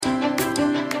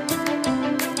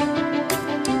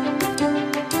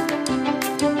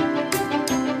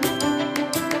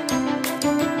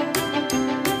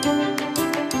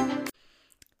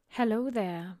Hello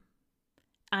there.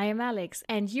 I am Alex,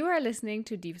 and you are listening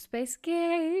to Deep Space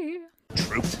Gay.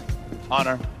 Truth,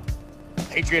 honor,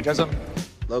 patriotism.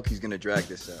 Loki's gonna drag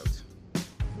this out.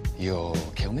 You'll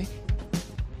kill me?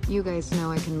 You guys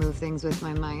know I can move things with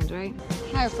my mind, right?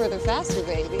 Higher, further, faster,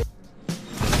 baby.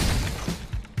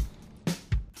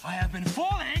 I have been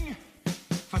falling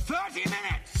for 30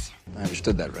 minutes! I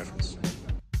understood that reference.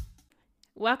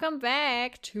 Welcome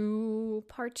back to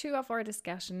part 2 of our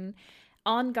discussion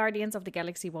on Guardians of the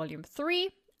Galaxy Volume 3.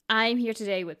 I'm here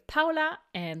today with Paula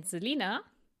and Selina.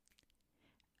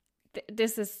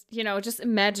 This is, just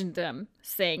imagine them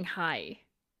saying hi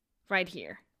right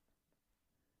here.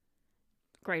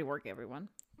 Great work, everyone.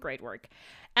 Great work.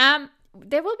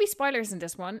 There will be spoilers in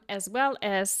this one, as well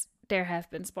as there have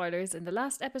been spoilers in the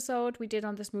last episode we did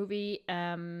on this movie.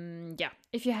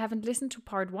 If you haven't listened to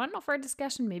part 1 of our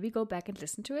discussion, maybe go back and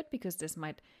listen to it, because this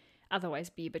might otherwise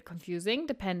be a bit confusing,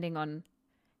 depending on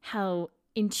how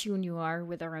in tune you are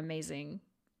with our amazing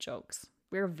jokes.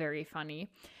 We're very funny.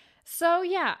 So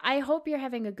yeah, I hope you're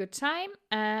having a good time.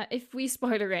 If we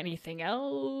spoiler anything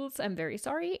else, I'm very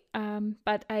sorry.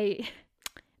 But I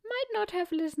might not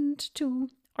have listened to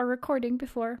our recording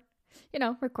before,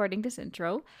 recording this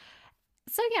intro.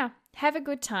 So yeah, have a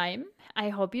good time. I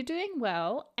hope you're doing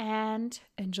well and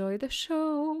enjoy the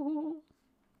show.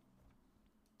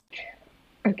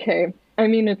 Okay, I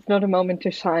mean, it's not a moment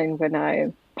to shine when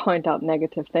I point out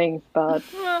negative things, but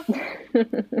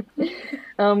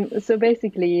so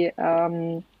basically,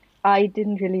 I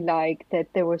didn't really like that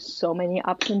there were so many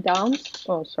ups and downs.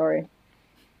 Oh, sorry,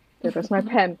 that was my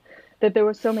pen. That there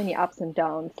were so many ups and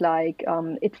downs. Like,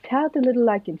 it felt a little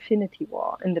like Infinity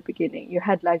War in the beginning. You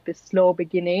had like this slow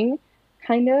beginning,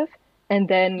 kind of, and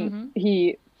then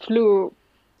he flew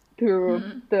through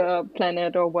the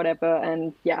planet or whatever,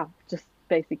 and yeah, just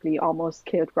basically almost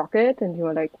killed Rocket, and you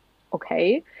were like,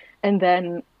 okay. And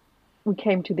then we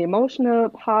came to the emotional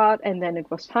part, and then it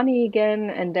was funny again,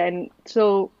 and then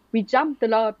so we jumped a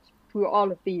lot through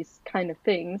all of these kind of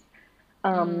things,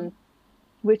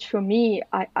 which for me,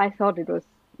 I thought it was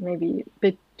maybe a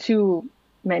bit too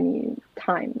many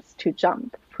times to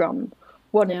jump from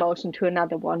one emotion to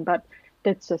another one, but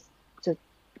that's just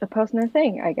a personal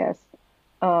thing, I guess.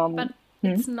 But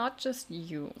it's not just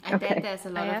you. I bet there's a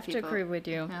lot of people. I have to agree with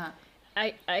you. Yeah.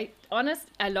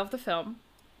 I love the film,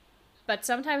 but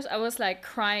sometimes I was like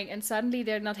crying, and suddenly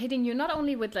they're not hitting you, not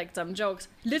only with like some jokes,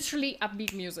 literally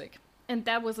upbeat music, and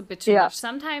that was a bit too much.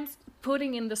 Sometimes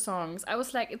putting in the songs, I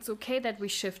was like, it's okay that we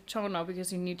shift tone now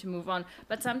because you need to move on,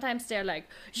 but sometimes they're like,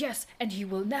 yes, and he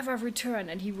will never return,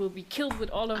 and he will be killed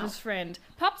with all of his friend.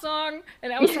 Pop song!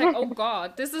 And I was like, oh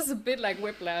god, this is a bit like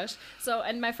Whiplash. So,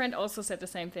 and my friend also said the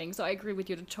same thing, so I agree with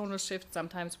you, the tonal shifts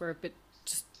sometimes were a bit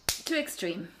just too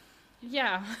extreme.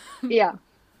 Yeah. Yeah,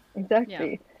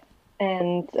 exactly. Yeah.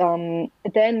 And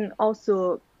then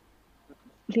also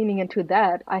leaning into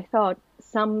that, I thought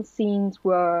some scenes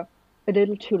were a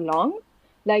little too long.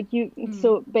 Like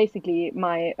so basically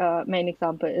my main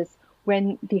example is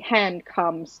when the hand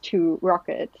comes to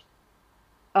Rocket,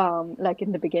 like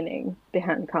in the beginning, the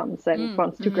hand comes and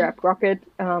wants to grab Rocket.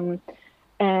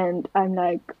 And I'm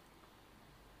like,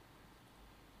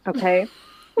 okay.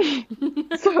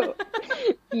 So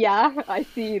yeah, I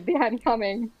see the hand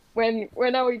coming. When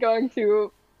are we going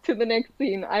to the next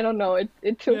scene? I don't know.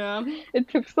 It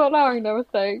took so long, and I was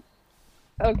like,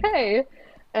 okay.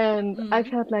 And I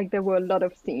felt like there were a lot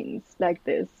of scenes like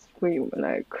this where you were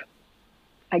like,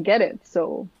 I get it,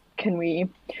 so can we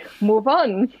move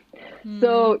on?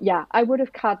 So yeah, I would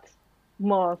have cut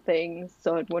more things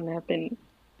so it wouldn't have been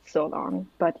so long.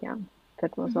 But yeah,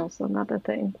 that was also another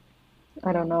thing.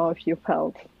 I don't know if you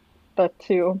felt that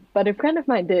too, but a friend of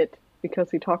mine did,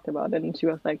 because we talked about it, and she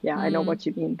was like, yeah, I know what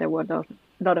you mean. There were a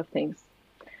lot of things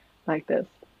like this.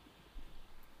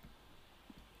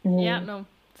 Yeah, no,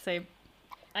 same.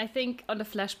 I think on the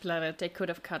Flash planet, they could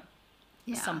have cut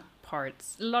some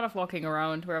parts. A lot of walking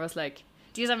around where I was like,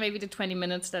 these are maybe the 20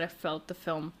 minutes that I felt the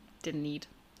film didn't need.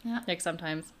 Yeah. Like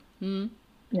sometimes.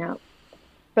 Yeah.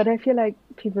 But I feel like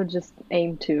people just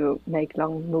aim to make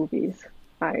long movies.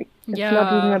 Like, it's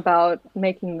not even about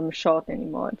making them short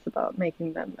anymore. It's about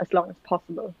making them as long as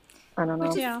possible. I don't know.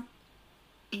 Which is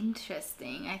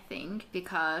interesting, I think,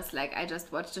 because like I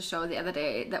just watched a show the other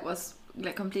day that was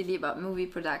like completely about movie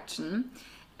production.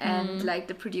 And like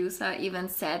the producer even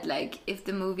said, like, if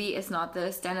the movie is not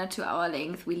the standard 2-hour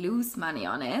length, we lose money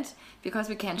on it because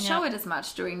we can't show it as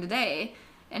much during the day.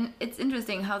 And it's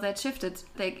interesting how that shifted,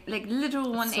 like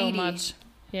literal 180. So much.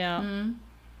 Yeah.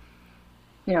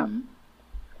 Yeah.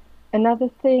 Another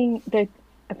thing that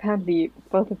apparently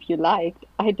both of you liked,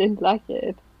 I didn't like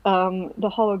it, the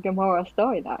whole Gamora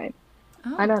storyline.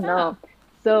 Oh, I don't know.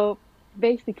 So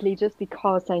basically, just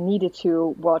because I needed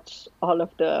to watch all of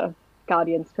the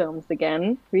Guardians films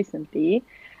again recently,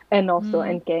 and also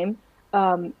Endgame,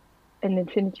 and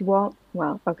Infinity War.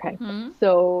 Well, okay.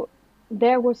 So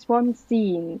there was one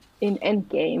scene in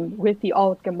Endgame with the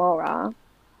old Gamora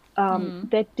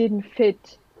that didn't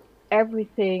fit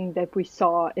everything that we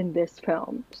saw in this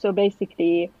film. So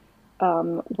basically,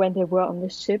 when they were on the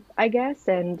ship, I guess,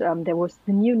 and there was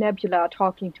the new Nebula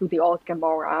talking to the old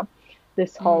Gamora,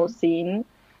 this whole scene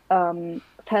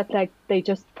felt like they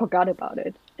just forgot about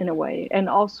it in a way. And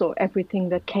also everything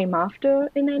that came after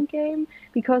in Endgame,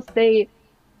 because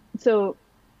so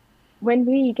when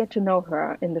we get to know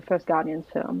her in the first Guardians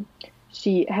film,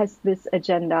 she has this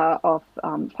agenda of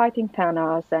fighting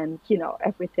Thanos and,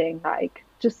 everything, like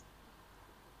just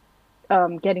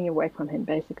getting away from him,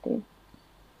 basically.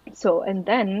 So, and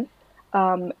then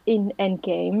in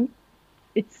Endgame,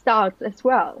 it starts as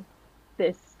well,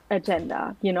 this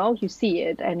agenda, you see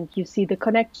it and you see the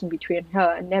connection between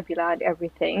her and Nebula and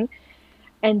everything.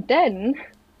 And then,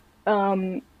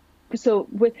 so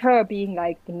with her being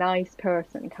like the nice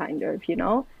person, kind of,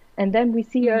 and then we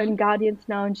see her in Guardians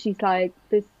now and she's like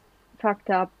this fucked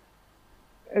up,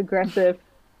 aggressive,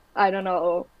 I don't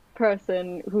know,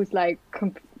 person who's like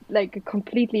a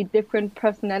completely different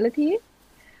personality.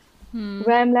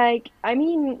 Where I'm like, I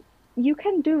mean, you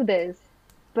can do this,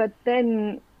 but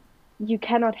then you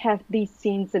cannot have these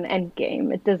scenes in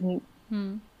Endgame. It doesn't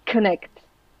connect.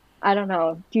 I don't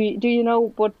know. Do you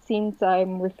know what scenes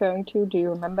I'm referring to? Do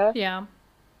you remember? Yeah.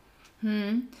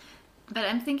 But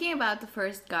I'm thinking about the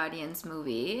first Guardians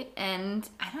movie, and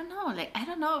I don't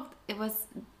know if it was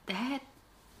that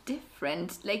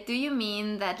different. Like, do you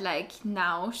mean that like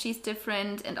now she's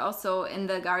different, and also in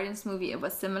the Guardians movie it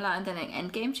was similar, and then in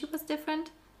Endgame she was different,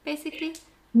 basically?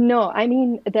 No, I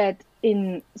mean that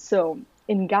in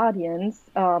Guardians,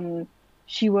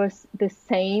 she was the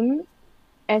same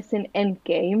as in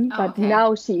Endgame, but okay.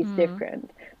 now she's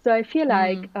different. So I feel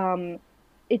like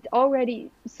it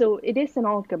is an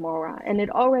old Gamora, and it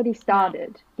already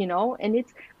started, and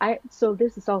so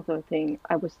this is also a thing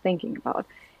I was thinking about.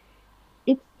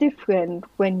 It's different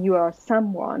when you are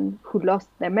someone who lost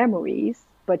their memories,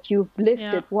 but you've lived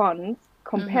it once,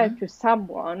 compared to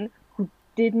someone who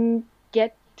didn't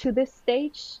get to this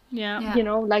stage,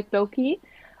 like Loki.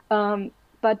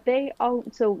 But they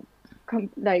also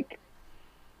like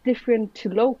different to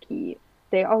Loki.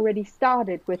 They already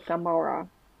started with Gamora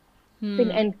in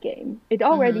Endgame. It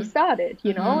already started,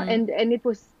 and it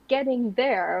was getting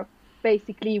there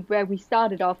basically where we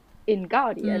started off in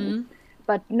Guardians.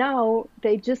 But now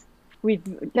they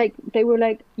were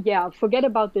like, yeah, forget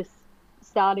about this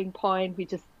starting point. We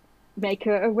just make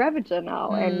her a Ravager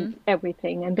now and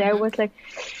everything. And there was like,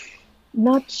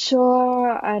 not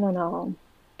sure. I don't know.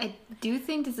 I do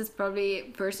think this is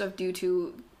probably first off due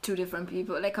to two different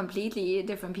people, like completely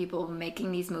different people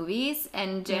making these movies,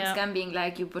 and James Gunn being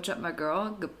like, you butchered my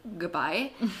girl,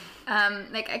 goodbye.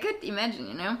 Like I could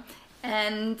imagine,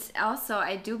 And also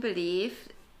I do believe,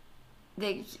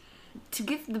 like, to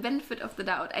give the benefit of the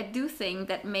doubt, I do think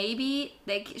that maybe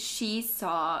like she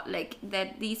saw like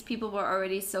that these people were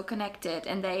already so connected,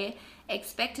 and they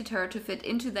expected her to fit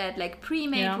into that like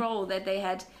pre-made role that they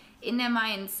had in their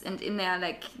minds and in their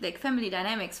like family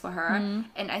dynamics for her.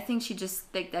 And I think she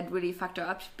just like that really fucked her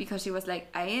up, because she was like,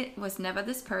 I was never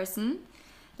this person.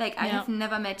 Like, I have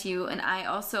never met you, and I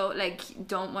also, like,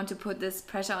 don't want to put this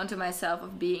pressure onto myself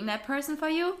of being that person for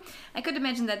you. I could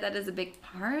imagine that that is a big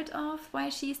part of why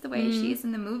she's the way she is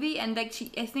in the movie. And, like,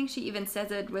 I think she even says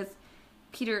it with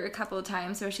Peter a couple of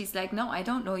times, where she's like, no, I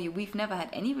don't know you. We've never had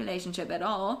any relationship at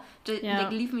all. Just, like,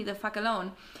 leave me the fuck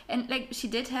alone. And, like, she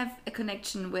did have a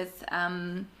connection with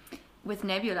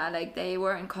Nebula, like they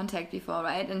were in contact before,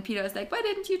 right? And Peter was like, why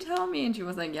didn't you tell me? And she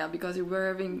was like, yeah, because you were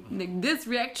having like this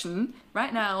reaction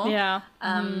right now.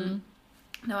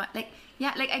 No, like,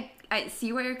 yeah, like I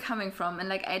see where you're coming from, and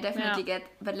like I definitely get,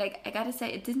 but like I gotta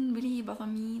say, it didn't really bother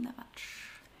me that much.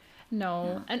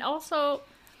 No. And also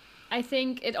I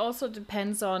think it also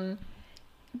depends on,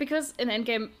 because in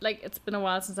Endgame, like, it's been a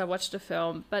while since I watched the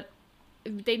film, but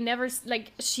they never,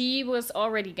 like, she was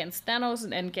already against Thanos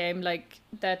in Endgame, like,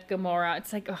 that Gamora,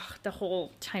 it's like, ugh, the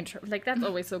whole time travel, like, that's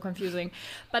always so confusing.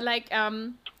 But, like,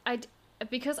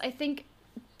 because I think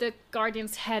the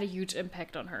Guardians had a huge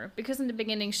impact on her, because in the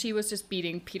beginning, she was just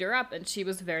beating Peter up, and she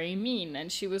was very mean,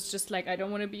 and she was just like, I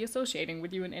don't want to be associating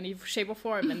with you in any shape or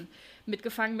form, and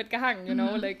mitgefangen, mitgehangen, you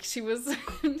know, like, she was,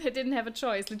 they didn't have a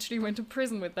choice, literally went to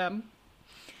prison with them.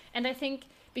 And I think,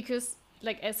 because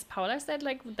like as Paula said,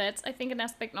 like that's I think an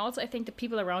aspect, and also I think the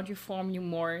people around you form you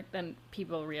more than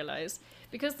people realize,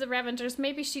 because the Revengers,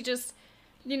 maybe she just,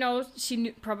 you know,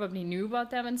 she probably knew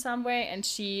about them in some way, and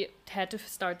she had to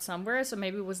start somewhere, so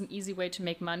maybe it was an easy way to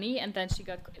make money, and then she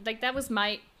got, like, that was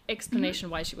my explanation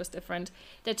why she was different,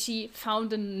 that she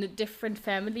found a different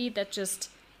family that just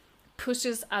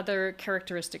pushes other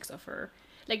characteristics of her.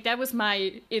 Like, that was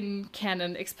my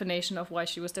in-canon explanation of why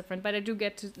she was different. But I do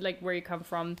get to, like, where you come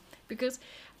from. Because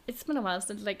it's been a while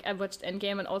since, like, I watched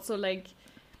Endgame. And also, like,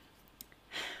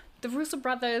 the Russo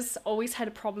brothers always had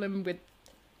a problem with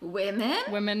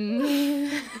women.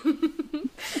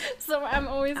 So I'm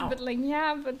always a bit like,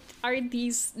 yeah, but are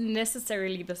these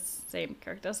necessarily the same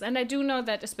characters? And I do know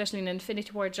that, especially in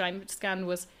Infinity War, James Gunn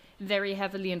was very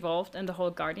heavily involved in the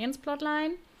whole Guardians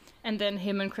plotline. And then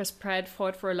him and Chris Pratt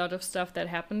fought for a lot of stuff that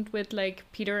happened with, like,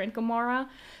 Peter and Gamora.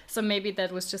 So maybe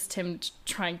that was just him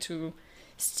trying to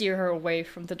steer her away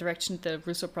from the direction the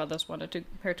Russo brothers wanted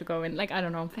her to go in. Like, I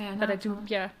don't know. But I do,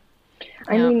 yeah.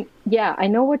 I mean, yeah, I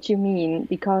know what you mean,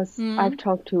 because I've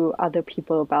talked to other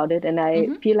people about it, and I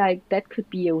feel like that could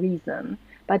be a reason.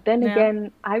 But then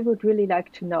again, I would really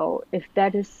like to know if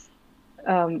that is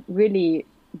really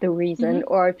the reason,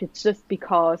 or if it's just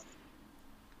because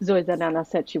Zoe Saldana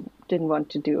said she didn't want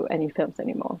to do any films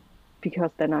anymore, because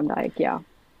then I'm like,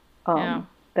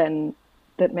 then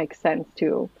that makes sense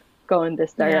to go in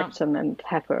this direction and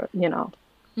have her, you know,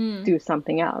 do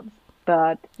something else.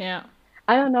 But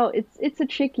I don't know. It's a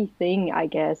tricky thing, I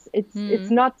guess.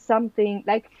 It's not something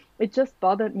like, it just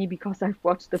bothered me because I've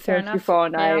watched the films before,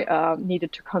 and I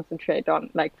needed to concentrate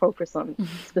on, like, focus on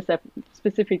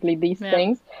specifically these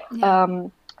things.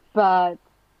 But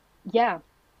yeah,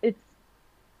 it's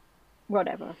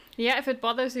whatever. Yeah, if it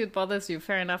bothers you, it bothers you.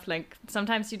 Fair enough. Like,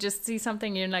 sometimes you just see something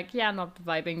and you're like, yeah, I'm not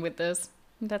vibing with this.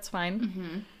 That's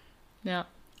fine. Yeah.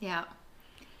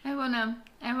 I wanna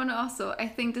also, I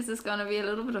think this is gonna be a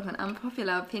little bit of an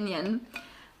unpopular opinion,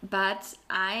 but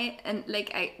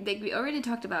we already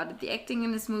talked about it. The acting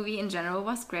in this movie in general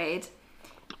was great,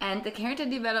 and the character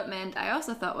development I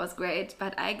also thought was great,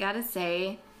 but I gotta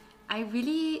say, I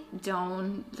really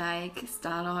don't like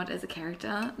Star-Lord as a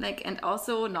character, like, and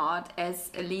also not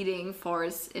as a leading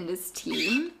force in this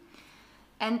team.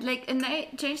 And, like, and they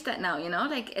changed that now, you know?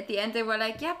 Like, at the end they were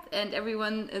like, yep, and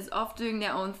everyone is off doing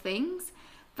their own things.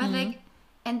 But, like,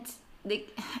 and, like,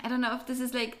 I don't know if this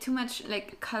is, like, too much,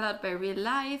 like, colored by real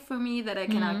life for me, that I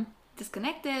cannot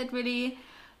disconnect it, really.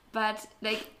 But,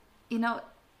 like, you know,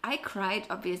 I cried,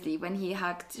 obviously, when he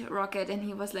hugged Rocket and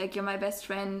he was like, you're my best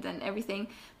friend and everything.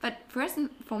 But first and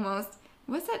foremost,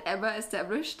 was that ever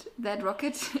established that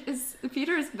Rocket is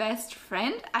Peter's best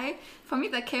friend? For me,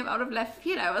 that came out of left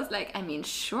field. I was like, I mean,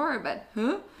 sure, but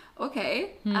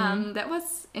okay. That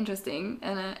was interesting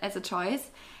as a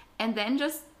choice. And then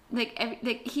just,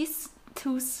 like he's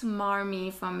too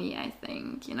smarmy for me, I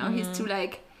think. You know, he's too,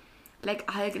 like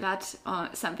Allglatt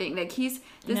or something. Like, he's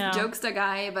this jokester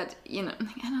guy, but, you know,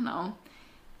 I don't know.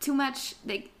 Too much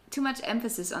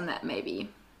emphasis on that, maybe,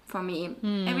 for me.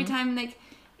 Every time, like,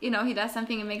 you know, he does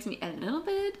something, it makes me a little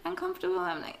bit uncomfortable.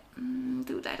 I'm like,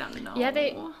 dude, I don't know.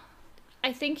 Yeah,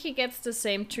 I think he gets the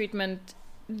same treatment,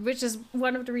 which is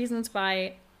one of the reasons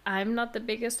why I'm not the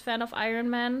biggest fan of Iron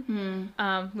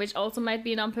Man, which also might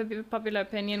be an unpopular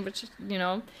opinion, which, you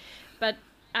know, but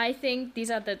I think these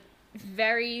are the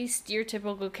very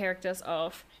stereotypical characters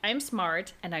of, I'm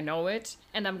smart and I know it,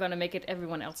 and I'm gonna make it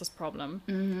everyone else's problem.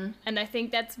 And I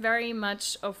think that's very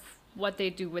much of what they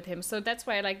do with him. So that's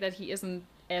why I like that he isn't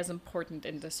as important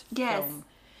in this film.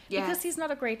 Because he's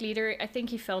not a great leader. I think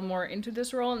he fell more into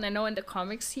this role, and I know in the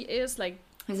comics he is, like,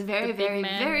 he's a very, very,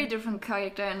 very different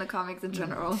character in the comics in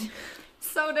general.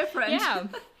 So different. Yeah.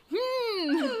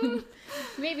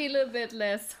 Maybe a little bit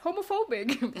less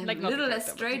homophobic. And like, a little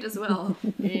less straight as well.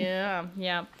 Yeah.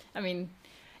 I mean,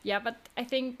 yeah, but I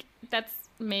think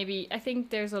I think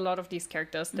there's a lot of these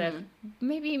characters that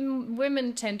maybe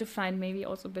women tend to find maybe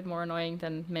also a bit more annoying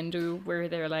than men do, where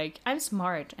they're like, I'm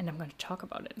smart and I'm going to talk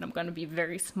about it and I'm going to be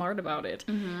very smart about it.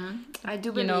 I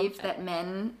do believe that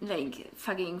men, like,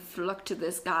 fucking flock to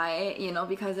this guy, you know,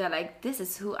 because they're like, this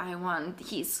is who I want.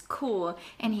 He's cool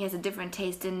and he has a different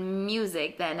taste in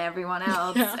music than everyone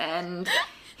else. And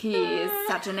he is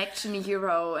such an action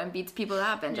hero and beats people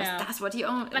up and just does what he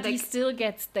owns. But he still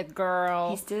gets the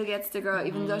girl.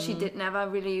 Even though she did never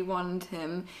really want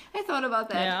him. I thought about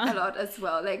that a lot as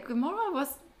well. Like, Gamora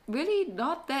was really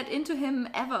not that into him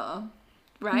ever,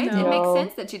 right? No. It makes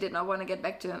sense that she did not want to get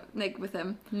back to him, like, with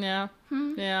him. Yeah.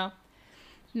 Yeah.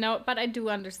 No, but I do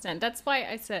understand. That's why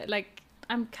I said, like,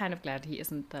 I'm kind of glad he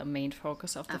isn't the main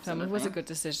focus of the film. It Absolutely. was a good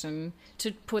decision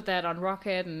to put that on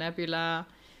Rocket and Nebula.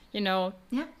 You know,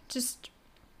 Yeah. just,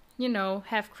 you know,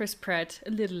 have Chris Pratt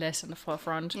a little less in the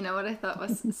forefront. You know what I thought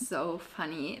was so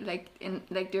funny, like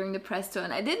during the press tour,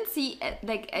 and I didn't see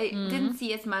didn't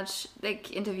see as much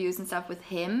like interviews and stuff with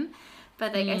him,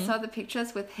 but like I saw the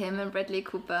pictures with him and Bradley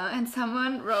Cooper, and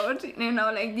someone wrote, you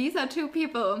know, like these are two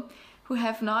people who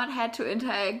have not had to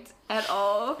interact at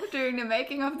all during the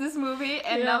making of this movie,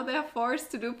 and now they're forced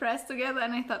to do press together,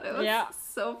 and I thought it was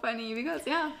so funny because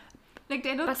like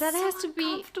they look But that so has to be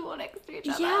comfortable next to each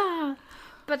other. Yeah.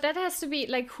 But that has to be,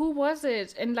 like, who was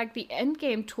it in, like, the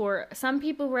Endgame tour? Some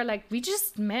people were like, we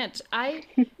just met.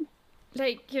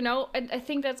 Like, you know, and I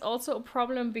think that's also a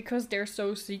problem because they're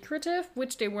so secretive,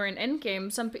 which they were in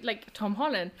Endgame. Like, Tom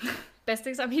Holland, best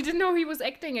example, he didn't know he was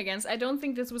acting against. I don't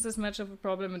think this was as much of a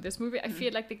problem in this movie. I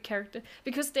feel like the character,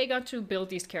 because they got to build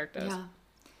these characters. Yeah.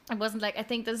 It wasn't like, I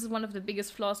think this is one of the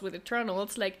biggest flaws with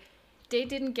Eternals, like, they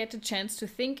didn't get a chance to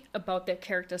think about their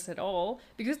characters at all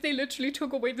because they literally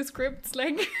took away the scripts.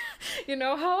 Like, you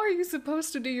know, how are you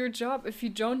supposed to do your job if you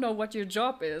don't know what your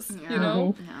job is? You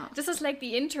know, this is like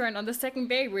the intern on the second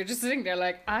day. We're just sitting there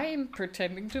like, I'm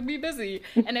pretending to be busy.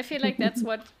 And I feel like that's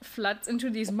what floods into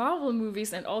these Marvel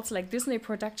movies and also like Disney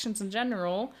productions in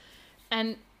general.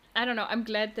 And I don't know, I'm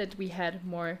glad that we had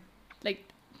more, like,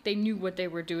 they knew what they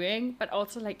were doing, but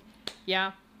also like,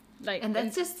 like, and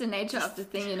that's just the nature of the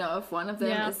thing, you know, if one of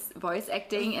them is voice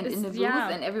acting and in the booth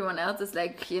and everyone else is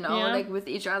like, you know, like with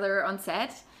each other on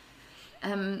set,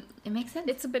 it makes sense.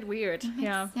 It's a bit weird.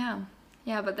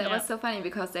 But that was so funny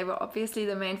because they were obviously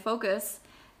the main focus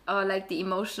or like the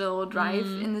emotional drive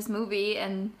in this movie,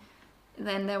 and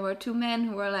then there were two men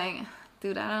who were like,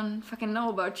 dude, I don't fucking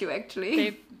know about you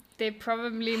actually. They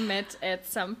probably met at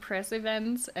some press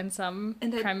events and some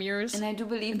premieres. And I do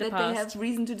believe that they have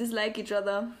reason to dislike each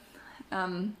other. For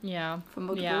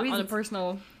multiple reasons.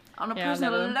 on a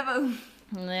personal level.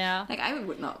 Yeah. Like, I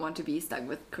would not want to be stuck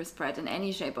with Chris Pratt in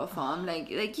any shape or form. Like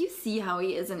you see how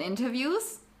he is in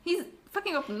interviews. He's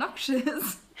fucking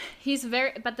obnoxious.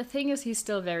 But the thing is, he's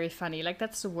still very funny. Like,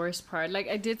 that's the worst part. Like,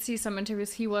 I did see some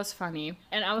interviews, he was funny.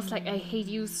 And I was like, I hate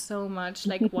you so much.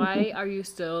 Like, why are you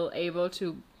still able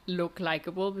to look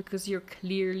likable? Because you're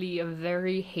clearly a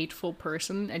very hateful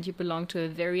person and you belong to a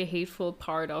very hateful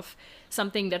part of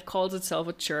something that calls itself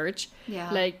a church.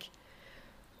 Yeah. Like,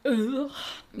 ugh.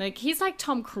 Like, he's like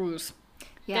Tom Cruise.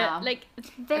 Yeah. Like, a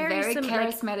very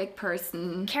charismatic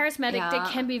person. Charismatic,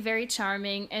 they can be very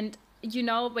charming, and you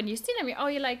know, when you see them,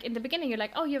 you're like, in the beginning, you're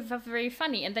like, oh, you're very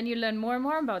funny, and then you learn more and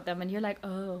more about them, and you're like,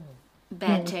 oh,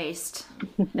 bad taste.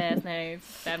 Bad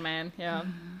man, yeah.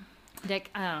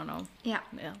 Like, I don't know. Yeah.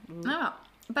 No,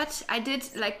 but I did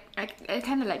like, I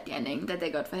kind of like the ending that they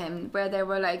got for him, where they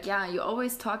were like, yeah, you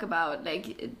always talk about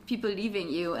like people leaving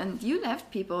you, and you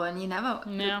left people, and you never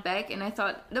looked back. And I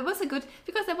thought that was because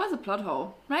there was a plot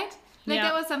hole, right? Like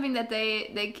that was something that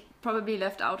they probably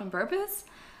left out on purpose.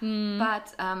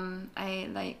 But I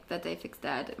like that they fixed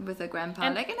that with the grandpa.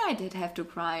 And I did have to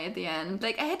cry at the end.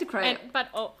 Like, I had to cry. But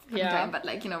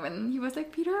like, you know, when he was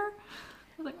like, Peter.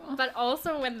 I was like, oh. But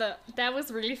also that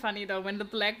was really funny though, when the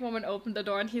black woman opened the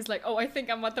door and he's like, oh, I think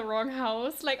I'm at the wrong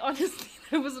house. Like, honestly,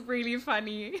 that was really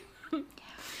funny.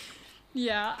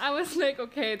 Yeah, I was like,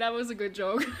 okay, that was a good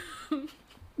joke.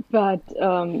 But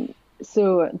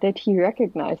so that he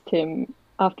recognized him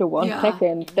after 1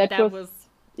 second, that was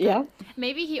yeah.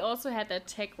 Maybe he also had that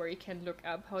tech where he can look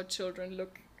up how children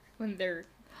look when they're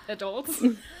adults.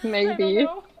 Maybe.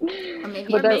 Or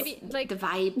maybe like the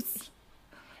vibes.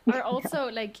 Or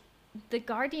also like the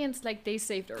Guardians, like they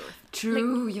saved Earth.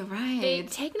 True, like, you're right. They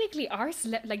technically are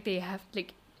like they have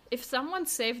like, if someone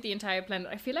saved the entire planet,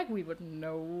 I feel like we would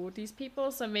know these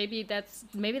people. So maybe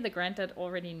the granddad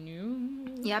already knew.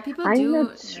 Yeah, people I'm do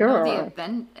not sure. know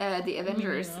the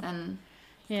Avengers and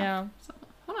yeah. So,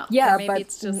 who knows? Yeah, maybe but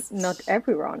it's just not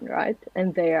everyone, right?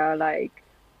 And they are like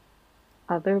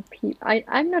other people.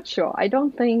 I'm not sure. I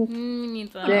don't think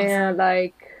they are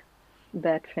like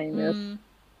that famous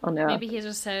on Earth. Maybe he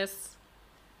just says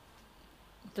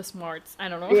the smarts. I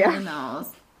don't know. Yeah. Who knows?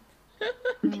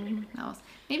 Who knows?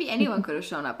 Maybe anyone could have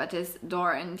shown up at his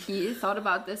door, and he thought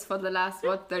about this for the last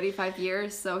 35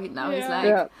 years. So he's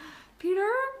like,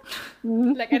 Peter,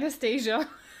 like Anastasia.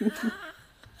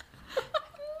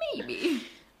 Maybe.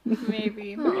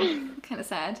 Kind of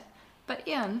sad, but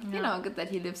you know, good that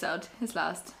he lives out his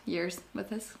last years with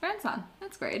his grandson.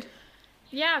 That's great.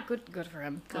 Yeah, good for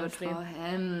him. Good honestly. for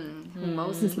him. Who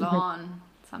mows his lawn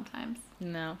sometimes.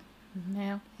 No.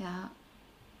 Yeah.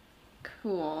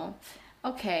 Cool.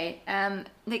 Okay,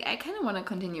 like I kind of want to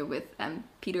continue with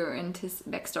Peter and his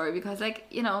backstory because, like,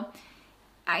 you know,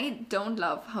 I don't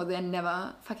love how they're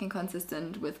never fucking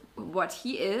consistent with what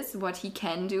he is, what he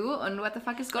can do, and what the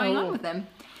fuck is going on with him.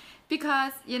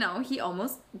 Because, you know, he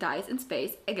almost dies in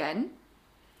space again.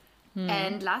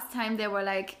 And last time they were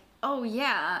like, oh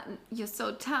yeah, you're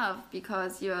so tough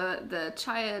because you're the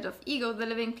child of Ego, the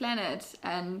living planet,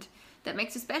 and that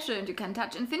makes you special and you can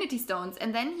touch infinity stones.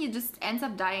 And then he just ends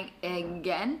up dying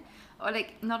again. Or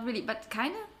like, not really, but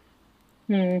kind of.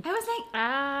 I was like...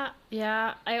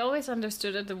 yeah, I always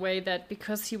understood it the way that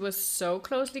because he was so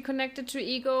closely connected to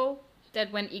Ego,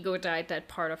 that when Ego died, that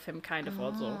part of him kind of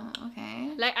also...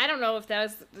 Okay. Like, I don't know if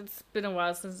it's been a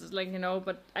while since, like, you know,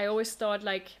 but I always thought,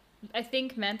 like, I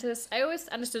think Mantis, I always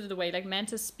understood it the way, like,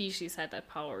 Mantis species had that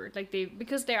power. Like,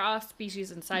 because there are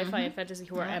species in sci-fi and fantasy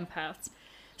who are empaths.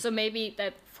 So maybe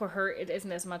that for her it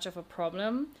isn't as much of a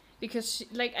problem because she,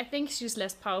 like I think she's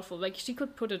less powerful. Like she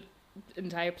could put an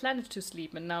entire planet to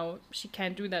sleep and now she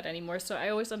can't do that anymore. So I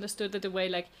always understood that the way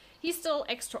like he's still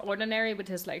extraordinary with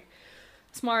his like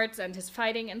smarts and his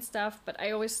fighting and stuff, but I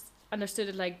always understood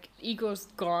it like Ego's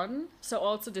gone. So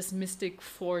also this mystic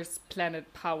force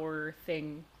planet power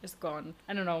thing is gone.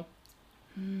 I don't know.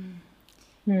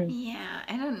 Yeah,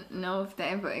 I don't know if they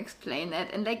ever explain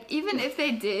that. And like even if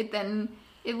they did, then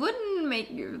it wouldn't make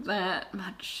that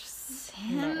much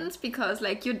sense because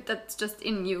like that's just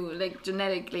in you, like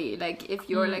genetically. Like if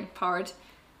you're like part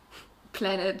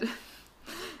planet,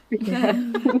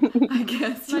 then I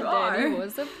guess you are. Daddy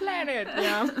was a planet,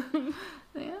 yeah.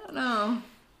 I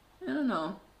don't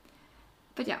know.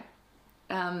 But yeah,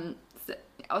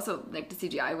 also like the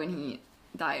CGI when he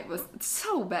died was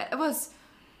so bad. It was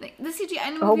like the CGI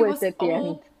in the movie Always was at the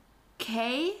end.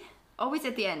 okay. Always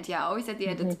at the end, yeah. Always at the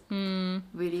end, it's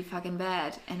really fucking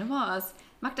bad. And it was.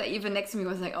 Magda even next to me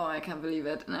was like, oh, I can't believe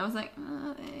it. And I was like,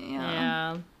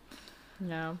 yeah.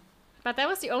 Yeah. But that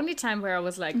was the only time where I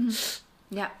was like...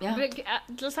 Yeah.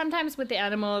 But, sometimes with the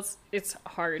animals, it's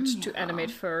hard to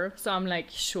animate fur. So I'm like,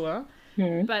 sure.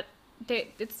 But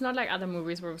it's not like other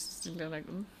movies where it was just like...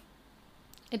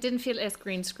 It didn't feel as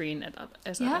green screen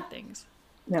as other things.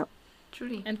 No.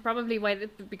 Truly. And probably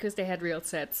because they had real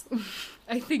sets.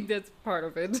 I think that's part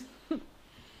of it.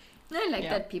 I like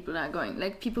that people are going,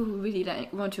 like people who really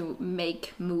like want to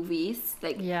make movies,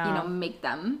 like you know, make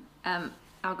them,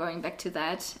 are going back to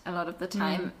that a lot of the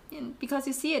time because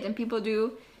you see it and people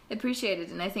do appreciate it,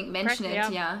 and I think mention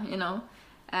it, you know,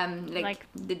 like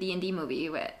the D&D movie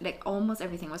where like almost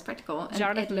everything was practical and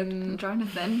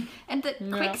Jonathan and the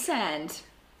quicksand.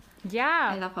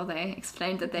 Yeah. I love how they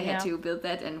explained that they had to build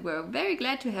that and were very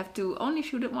glad to have to only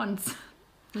shoot it once.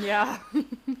 Yeah.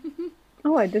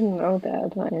 Oh, I didn't know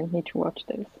that. I need to watch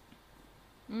this.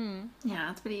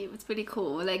 Yeah, it's pretty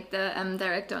cool. Like the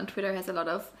director on Twitter has a lot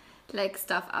of like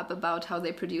stuff up about how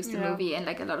they produced the movie and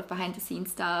like a lot of behind the scenes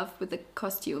stuff with the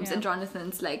costumes and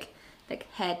Jonathan's like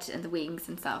head and the wings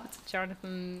and stuff. It's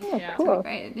Jonathan. Cool. really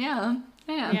great.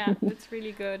 Yeah, it's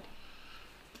really good.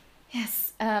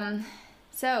 Yes.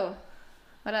 So,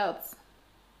 what else?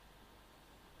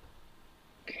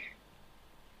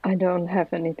 I don't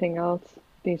have anything else.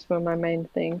 These were my main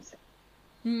things.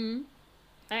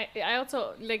 I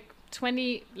also like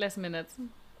 20 less minutes.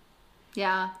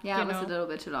 Yeah, it was a little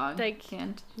bit too long.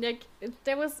 Like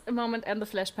there was a moment in the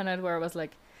Flash panel where I was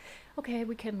like, okay,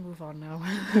 we can move on now.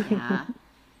 Yeah.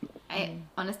 I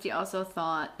honestly also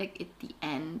thought like at the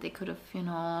end they could have, you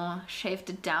know, shaved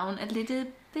it down a little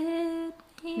bit.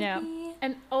 Maybe. Yeah.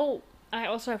 And I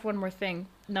also have one more thing.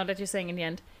 Now that you're saying in the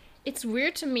end, it's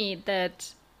weird to me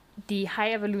that the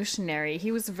High Evolutionary,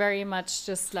 he was very much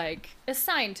just like a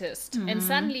scientist, and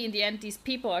suddenly in the end these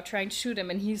people are trying to shoot him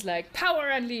and he's like, power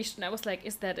unleashed, and I was like,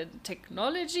 is that a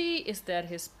technology? Is that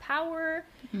his power?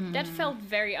 That felt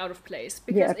very out of place,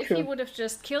 because if he would have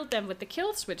just killed them with the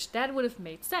kill switch, that would have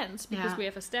made sense, because we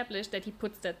have established that he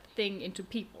puts that thing into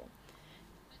people.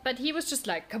 But he was just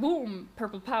like, kaboom,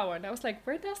 purple power, and I was like,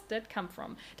 where does that come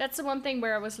from? That's the one thing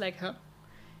where I was like, huh?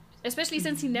 Especially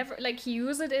since he never, like, he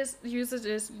uses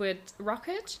it with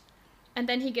Rocket, and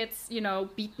then he gets, you know,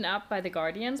 beaten up by the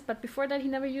Guardians, but before that he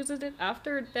never uses it.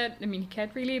 After that, I mean, he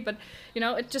can't really, but, you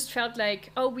know, it just felt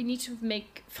like, oh, we need to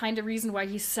find a reason why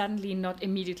he's suddenly not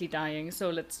immediately dying, so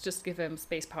let's just give him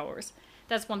space powers.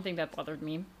 That's one thing that bothered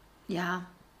me. Yeah.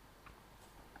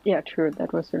 Yeah, true,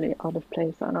 that was really out of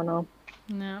place, I don't know.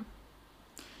 Yeah.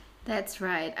 That's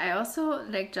right. I also,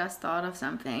 like, just thought of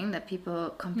something that people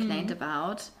complained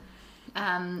about.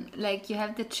 Like you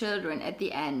have the children at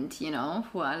the end, you know,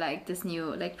 who are like this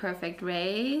new like perfect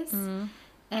race,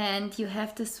 and you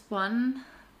have this one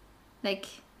like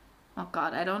oh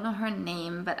god, I don't know her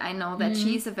name, but I know that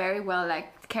she's a very well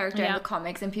liked character in the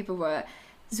comics, and people were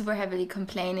super heavily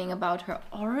complaining about her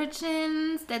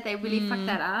origins, that they really fucked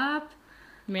that up.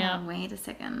 Yeah. Oh, wait a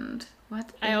second.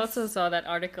 What? I also saw that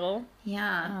article.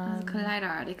 Yeah, the Collider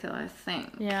article, I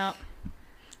think. Yeah.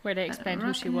 Where they explained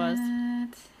who she was.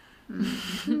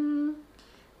 Mhm.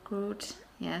 Groot.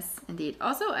 Yes, indeed.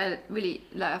 Also, I really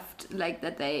loved like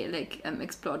that they like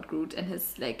explored Groot and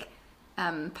his like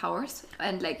powers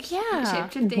and like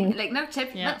shape-shifting, like not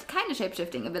kind of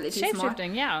shape-shifting abilities.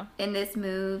 Shape-shifting, more in this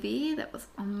movie. That was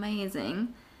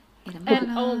amazing.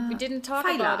 And we didn't talk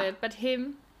Phyla. about it, but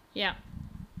him,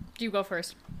 you go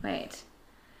first. Wait,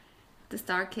 the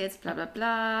Star Kids, blah blah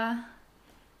blah.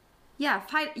 Yeah,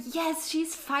 yes,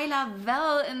 she's Phyla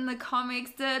Vel in the comics,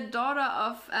 the daughter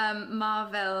of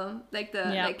Marvel, like the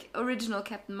like original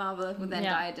Captain Marvel who then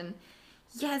died. And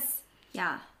yes,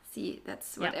 see,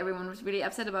 that's what everyone was really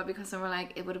upset about, because they were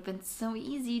like, it would have been so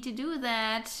easy to do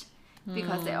that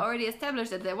because they already established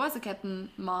that there was a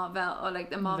Captain Marvel, or like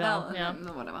the Marvel,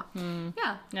 or whatever.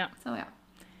 So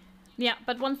Yeah,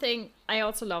 but one thing I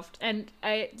also loved, and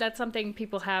that's something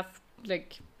people have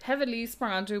like heavily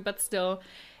sprung onto, but still,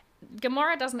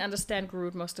 Gamora doesn't understand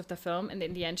Groot most of the film, and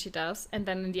in the end she does, and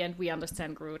then in the end we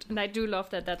understand Groot, and I do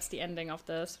love that that's the ending of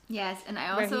this. Yes, and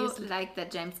I also like that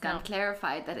James Gunn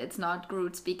clarified that it's not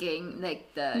Groot speaking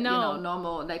like the you know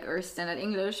normal like Earth standard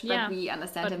English, but we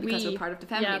understand him because we're part of the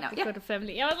family now. Part of the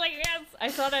family. I was like, yes, I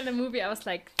saw that in the movie. I was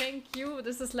like, thank you.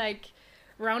 This is like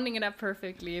rounding it up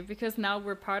perfectly, because now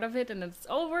we're part of it and it's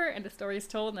over and the story is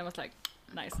told, and I was like,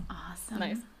 nice, awesome,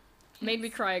 nice. Made me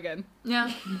cry again.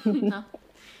 Yeah. No.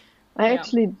 I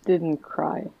actually didn't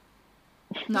cry.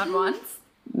 Not once?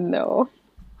 No.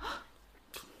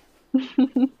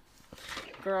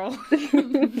 Girl.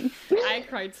 I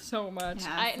cried so much.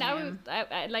 Yeah,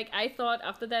 I thought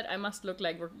after that I must look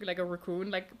like a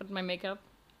raccoon, but my makeup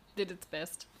did its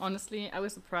best. Honestly, I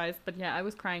was surprised, but yeah, I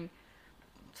was crying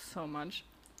so much.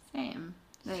 Same.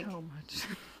 Like, so much.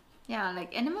 Yeah,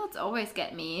 like animals always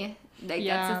get me. Like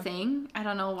that's the thing. I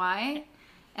don't know why.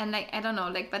 And like I don't know,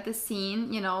 like but the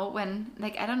scene, you know, when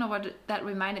like I don't know what that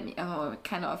reminded me. Oh,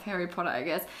 kind of Harry Potter, I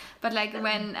guess. But like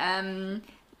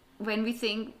when we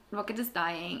think Rocket is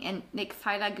dying and like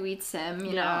Phyla greets him,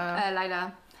 you know,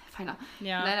 Phyla.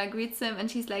 Yeah. Lila greets him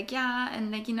and she's like, and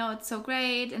like, you know, it's so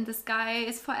great and the sky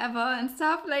is forever and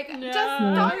stuff. Like just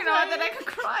talking about that, I could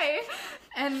cry.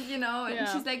 And you know, and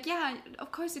she's like,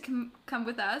 of course you can come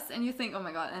with us. And you think, oh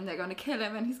my god, and they're gonna kill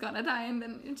him and he's gonna die. And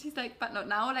then she's like, but not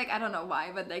now. Like I don't know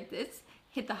why, but like this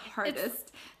hit the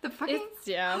hardest,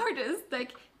 hardest.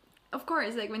 Like of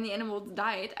course, like when the animals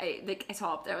died, I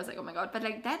sobbed. I was like, oh my god. But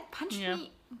like that punched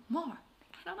me more. Like,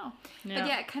 I don't know. But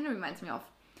yeah, it kind of reminds me of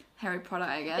Harry Potter,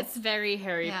 I guess. It's very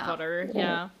Harry Potter,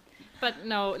 yeah. But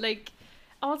no, like,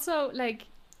 also, like,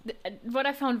 what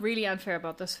I found really unfair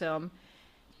about this film,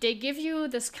 they give you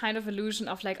this kind of illusion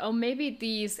of, like, oh, maybe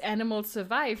these animals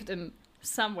survived in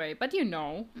some way, but you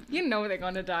know they're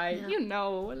gonna die. Yeah. You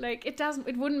know, like, it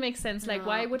wouldn't make sense. Like,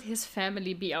 why would his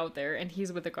family be out there and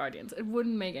he's with the Guardians? It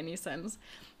wouldn't make any sense.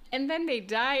 And then they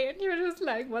die, and you're just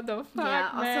like, what the fuck, man?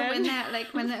 Also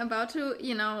when they're about to,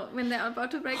 you know, when they're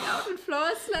about to break out in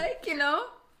Flora's, like, you know,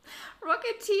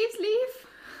 rocket thieves leave.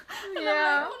 And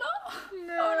I'm like, oh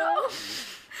no.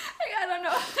 Like, I don't know.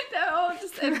 Like, that all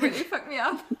just really fucked me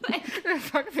up. Like, it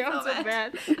fucked me up so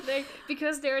bad. Like,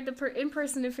 because they're the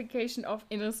impersonification of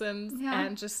innocence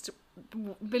and just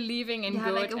believing in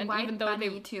good, like a and white even though bunny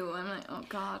they too, I'm like, oh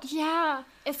god. Yeah,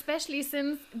 especially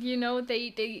since, you know, they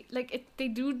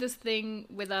do this thing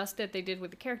with us that they did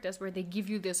with the characters where they give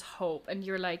you this hope and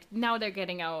you're like, now they're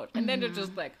getting out, and then they're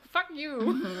just like, fuck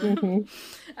you.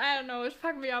 I don't know, it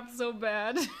fucked me up so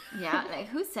bad. Yeah, like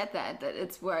who said that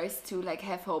it's worse to like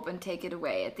have hope and take it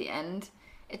away at the end?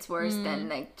 It's worse than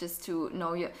like just to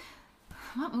know you.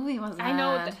 What movie was that? I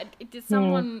know, it is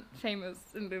someone famous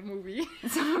in the movie.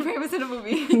 Someone famous in the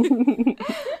movie.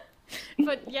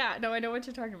 But yeah, no, I know what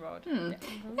you're talking about.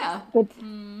 Yeah. But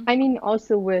I mean,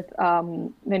 also with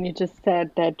when you just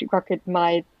said that Rocket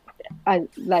might,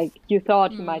 like you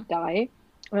thought he might die,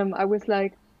 I was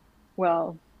like,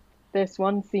 well, there's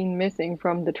one scene missing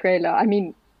from the trailer. I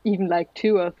mean, even like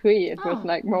 2 or 3. It was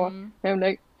like more. I'm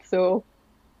like, so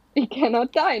he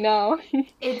cannot die now.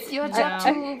 It's your job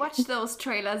to watch those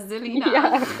trailers, Zelina.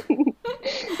 Yeah.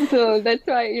 So that's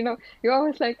why, you know, you're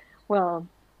always like, well,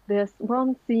 there's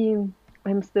one scene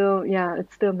it's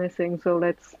still missing, so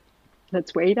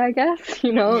let's wait, I guess,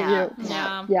 you know.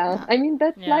 Yeah. I mean,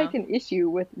 that's like an issue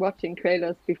with watching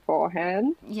trailers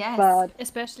beforehand. Yes. But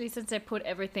especially since they put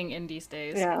everything in these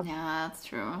days. Yeah, that's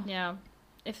true. Yeah.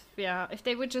 If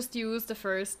they would just use the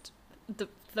first the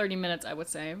 30 minutes, I would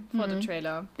say, for the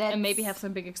trailer. And maybe have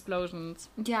some big explosions.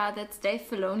 Yeah, that's Dave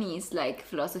Filoni's like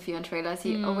philosophy on trailers.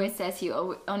 He always says he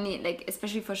only, like,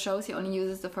 especially for shows, he only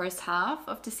uses the first half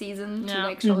of the season to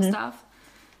like show stuff.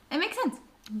 It makes sense.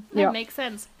 That makes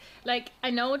sense. Like, I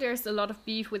know there's a lot of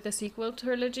beef with the sequel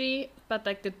trilogy, but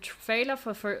like the trailer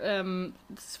for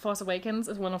Force Awakens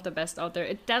is one of the best out there.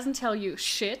 It doesn't tell you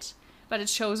shit, but it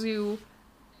shows you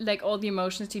like all the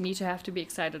emotions you need to have to be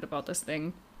excited about this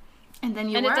thing. And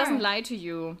then it doesn't lie to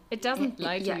you. It doesn't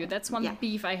lie to you. That's one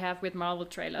beef I have with Marvel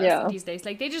trailers these days.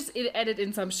 Like, they just edit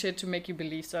in some shit to make you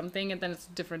believe something, and then it's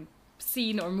a different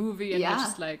scene or movie, and you're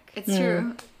just like... It's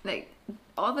true. Like,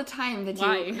 all the time that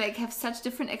you like have such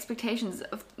different expectations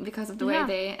because of the way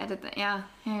they edit them. Yeah,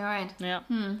 you're right. Yeah.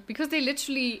 Because they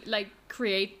literally, like,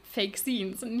 create fake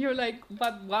scenes, and you're like,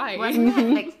 but why? Wasn't that,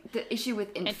 like, the issue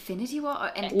with Infinity War? Or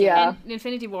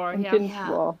Infinity War, Infinity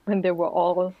War, when they were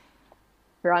all...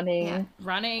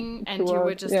 running, and you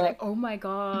were just like, oh my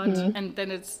god, and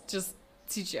then it's just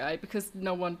CGI because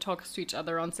no one talks to each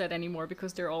other on set anymore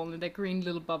because they're all in their green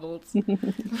little bubbles.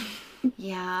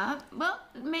 Yeah, well,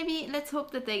 maybe let's hope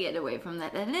that they get away from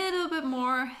that a little bit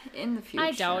more in the future.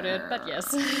 I doubt it, but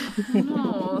yes. Who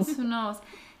knows?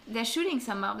 They're shooting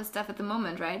some Marvel stuff at the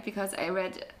moment, right? Because I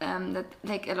read that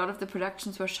like a lot of the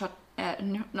productions were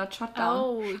not shot down.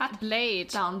 Oh,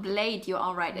 Blade. Blade, you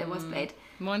are right, it was Blade.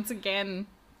 Once again,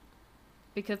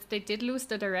 because they did lose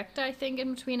the director, I think,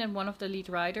 in between, and one of the lead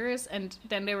writers, and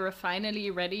then they were finally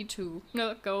ready to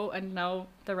go, and now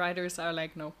the writers are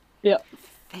like, no. Yeah.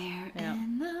 Fair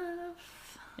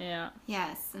enough. Yeah.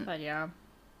 Yes. But yeah.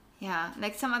 Yeah,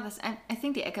 like some others, I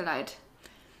think the Acolyte.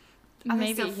 Are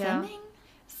Maybe, they still filming?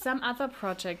 Some other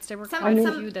projects, there were quite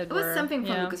a few that were... It was something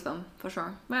from Lucasfilm, for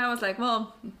sure. Where I was like,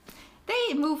 well...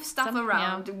 They move stuff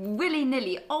around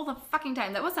willy-nilly all the fucking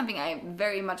time. That was something I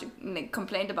very much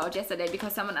complained about yesterday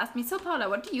because someone asked me, so Paula,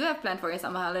 what do you have planned for your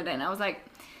summer holiday? And I was like,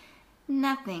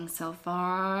 nothing so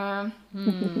far.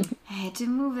 I had to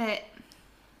move it.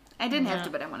 I didn't have to,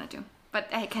 but I wanted to. But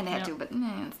I kind of had to, but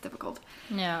it's difficult.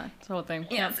 Yeah, it's the whole thing.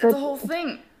 Yeah, it's the whole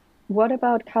thing. What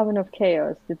about Coven of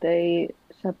Chaos? Did they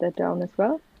shut that down as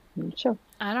well? I'm not sure.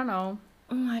 I don't know.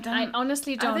 Oh, I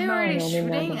honestly don't know. Are they already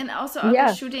shooting? And also, are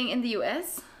they shooting in the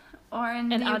US or in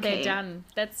the UK? And are they done?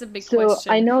 That's a big so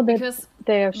question. I know that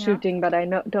they are shooting, but I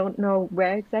don't know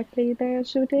where exactly they are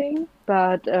shooting.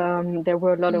 But there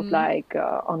were a lot of like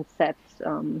on set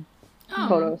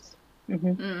photos.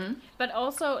 But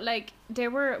also, like, there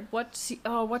were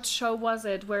what show was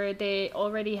it where they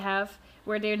already have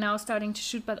where they're now starting to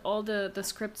shoot, but all the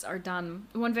scripts are done.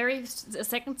 A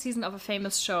second season of a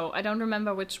famous show. I don't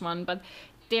remember which one, but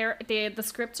the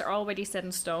scripts are already set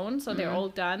in stone, so they're all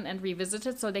done and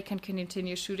revisited, so they can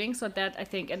continue shooting. So that, I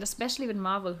think, and especially with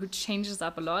Marvel, who changes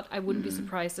up a lot, I wouldn't be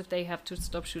surprised if they have to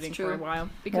stop shooting for a while,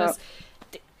 because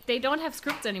they don't have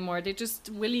scripts anymore. They're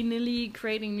just willy-nilly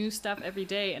creating new stuff every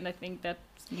day, and I think that...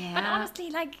 Yeah. But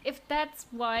honestly, like, if that's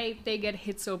why they get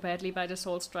hit so badly by this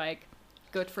whole strike,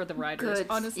 good for the writers,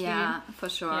 honestly. Yeah, for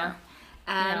sure.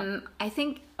 Yeah. I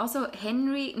think also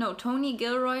Tony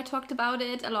Gilroy talked about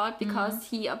it a lot because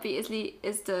he obviously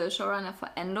is the showrunner for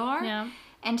Endor. Yeah.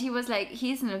 And he was like,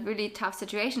 he's in a really tough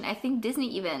situation. I think Disney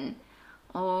even,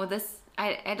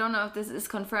 I don't know if this is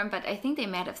confirmed, but I think they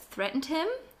might have threatened him.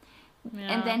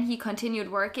 Yeah. And then he continued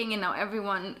working, and now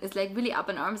everyone is like really up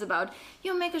in arms about,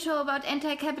 you make a show about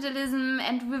anti-capitalism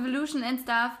and revolution and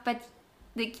stuff, but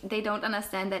they don't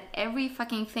understand that every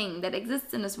fucking thing that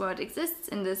exists in this world exists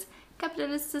in this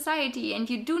capitalist society, and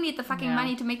you do need the fucking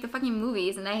money to make the fucking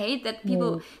movies. And I hate that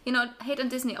people, hate on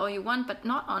Disney all you want, but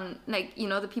not on, like,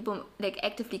 the people, like,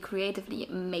 actively, creatively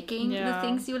making the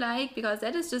things you like, because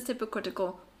that is just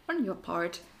hypocritical on your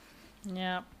part.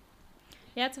 Yeah.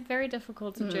 Yeah, it's a very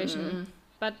difficult situation.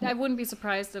 But I wouldn't be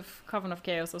surprised if Coven of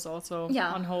Chaos is also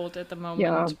on hold at the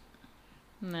moment.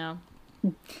 Yeah.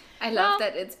 I love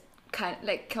that it's kind of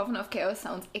like Coven of Chaos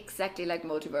sounds exactly like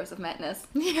Multiverse of Madness.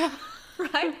 Yeah.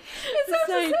 Right? It's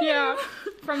like,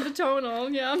 from the tonal,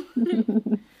 yeah.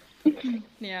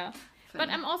 But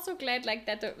I'm also glad, like,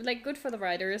 that, good for the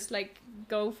writers, like,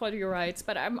 go for your rights.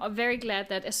 But I'm very glad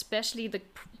that especially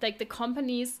the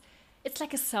companies, it's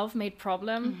like a self-made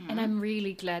problem, and I'm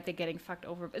really glad they're getting fucked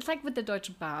over. It's like with the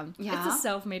Deutsche Bahn. Yeah. It's a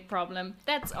self-made problem.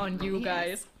 That's on you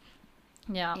guys.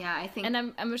 Yeah. Yeah, I think.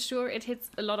 And I'm sure it hits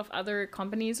a lot of other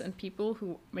companies and people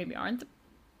who maybe aren't the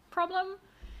problem.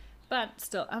 But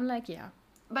still, I'm like,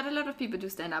 But a lot of people do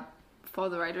stand up for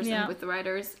the writers and with the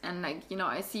writers. And, like,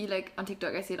 I see, like, on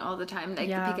TikTok, I see it all the time, like,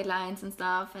 the picket lines and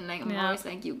stuff. And, like, I'm always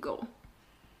like, you go.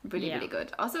 Really, really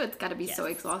good. Also, it's got to be so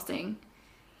exhausting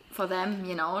for them,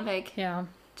 like, to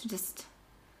just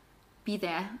be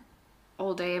there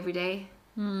all day, every day,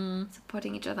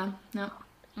 supporting each other. No.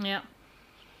 Yeah.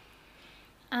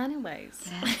 Anyways.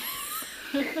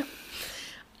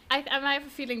 I have a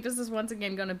feeling this is once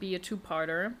again going to be a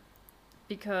two-parter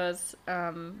because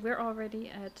we're already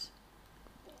at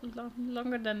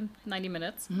longer than 90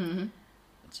 minutes. Mm-hmm.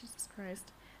 Jesus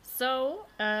Christ. So,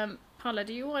 Paula,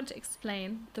 do you want to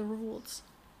explain the rules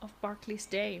of Barclay's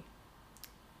Day?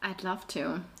 I'd love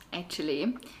to,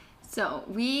 actually. So,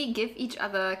 we give each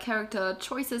other character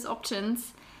choices,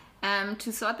 options,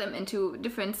 to sort them into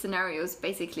different scenarios,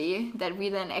 basically, that we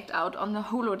then act out on the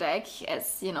holodeck,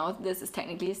 as you know, this is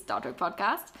technically a Star Trek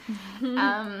podcast.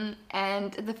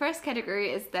 And the first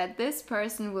category is that this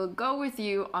person will go with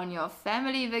you on your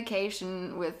family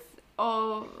vacation with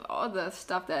all the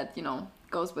stuff that, you know,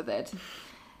 goes with it.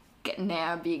 Getting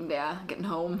there, being there, getting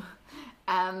home.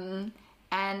 And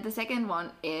the second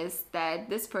one is that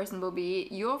this person will be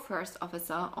your first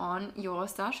officer on your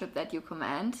starship that you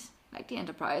command, like the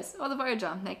Enterprise or the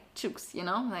Voyager, like choose, you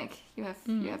know, like you have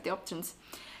the options.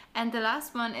 And the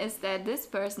last one is that this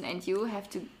person and you have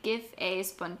to give a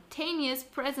spontaneous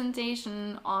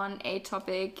presentation on a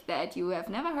topic that you have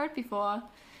never heard before,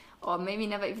 or maybe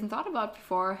never even thought about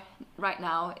before, right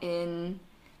now in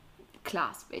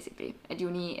class, basically, at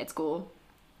uni, at school.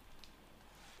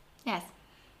 Yes.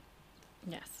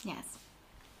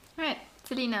 All right,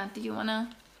 Selena, do you wanna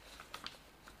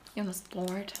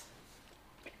start?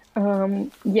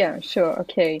 Yeah, sure.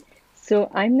 Okay.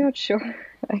 So I'm not sure,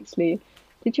 actually.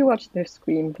 Did you watch the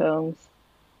Scream films?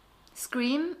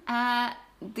 Scream,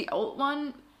 the old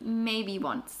one, maybe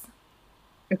once.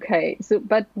 Okay. So,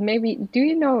 but maybe, do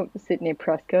you know Sidney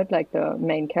Prescott, like the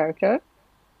main character?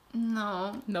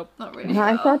 No, Nope. not really.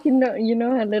 I thought you know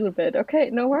a little bit. Okay,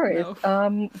 no worries.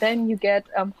 No. Then you get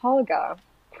Holga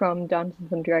from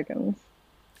Dungeons and Dragons.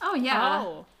 Oh yeah.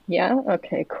 Oh. Yeah.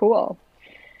 Okay. Cool.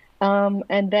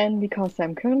 And then because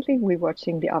I'm currently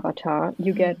rewatching the Avatar,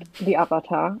 you get the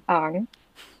Avatar Aang.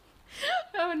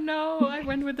 Oh no, I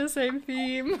went with the same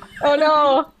theme. Oh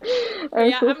no!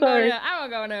 I'm so sorry. I'm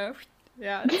gonna.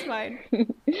 Yeah, it's fine.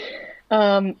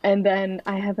 And then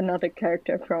I have another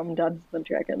character from Dungeons and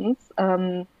Dragons.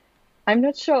 I'm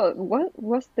not sure. What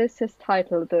was this his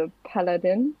title? The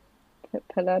Paladin?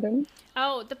 Paladin?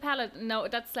 Oh, the Paladin. No,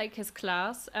 that's like his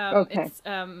class. Okay. It's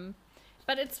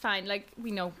but it's fine. Like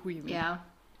we know who you mean. Yeah.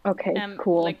 Okay,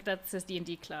 cool. Like that's his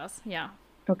D&D class. Yeah.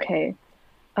 Okay.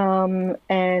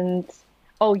 And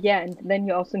oh yeah, and then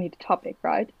you also need a topic,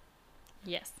 right?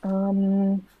 Yes.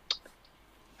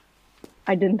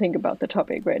 I didn't think about the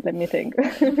topic. Wait, let me think.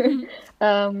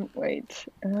 Wait.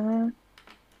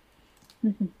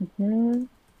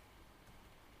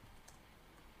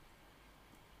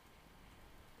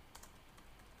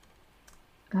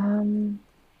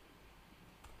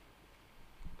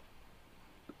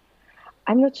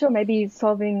 I'm not sure. Maybe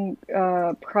solving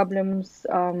problems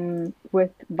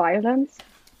with violence.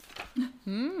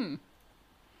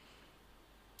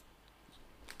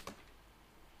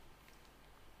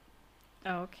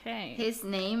 Okay. His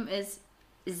name is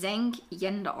Zeng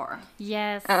Yendor.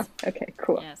 Yes. Ah, okay,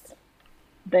 cool. Yes.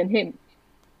 Then him.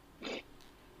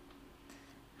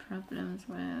 Problems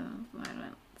with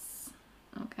violence.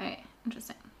 Okay,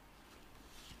 interesting.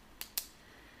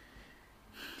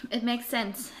 It makes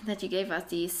sense that you gave us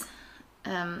these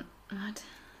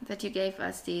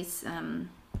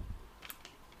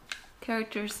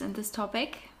characters in this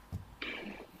topic.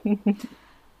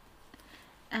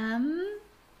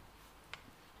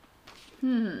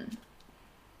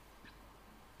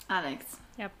 Alex.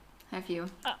 Yep. Have you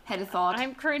had a thought?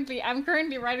 I'm currently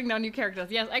writing down new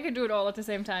characters. Yes, I can do it all at the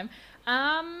same time.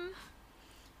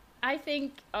 I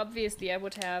think obviously I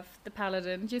would have the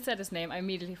Paladin. You said his name. I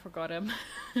immediately forgot him.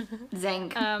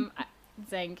 Zank.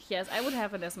 Zank. Yes, I would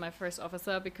have him as my first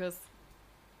officer because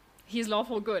he's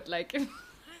lawful good. Like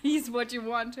he's what you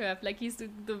want to have. Like he's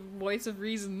the voice of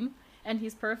reason, and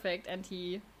he's perfect, and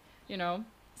he, you know,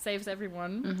 saves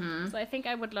everyone. Mm-hmm. So I think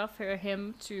I would love for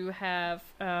him to have,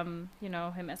 him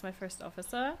as my first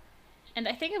officer. And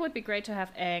I think it would be great to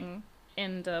have Aang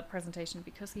in the presentation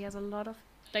because he has a lot of,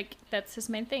 like, that's his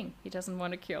main thing. He doesn't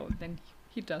want to kill. Then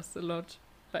he does a lot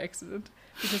by accident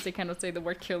because they cannot say the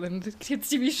word kill in the kids'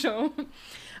 TV show.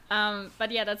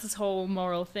 But yeah, that's his whole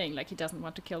moral thing. Like, he doesn't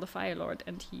want to kill the Fire Lord,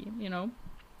 and he,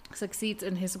 succeeds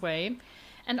in his way.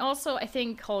 And also, I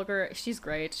think Holger, she's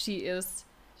great.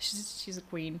 She's a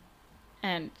queen,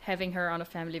 and having her on a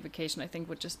family vacation, I think,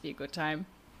 would just be a good time.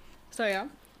 So yeah,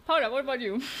 Paula, what about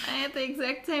you? I had the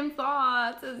exact same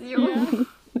thoughts as you. Yeah.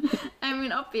 I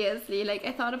mean, obviously, like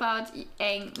I thought about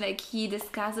Aang, like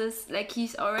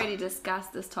he's already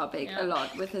discussed this topic a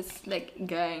lot with his like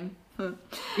gang,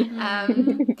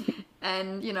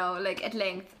 And you know, like at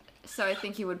length. So I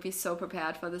think he would be so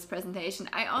prepared for this presentation.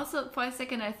 I also, for a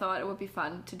second, I thought it would be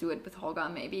fun to do it with Holger,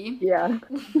 maybe. Yeah.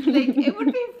 Like, it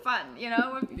would be fun, you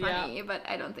know, it would be Yeah. funny, but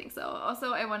I don't think so.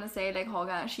 Also, I want to say, like,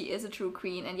 Holger, she is a true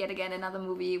queen, and yet again, another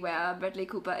movie where Bradley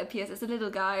Cooper appears as a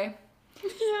little guy.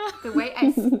 Yeah. The way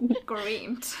I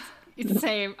screamed. It's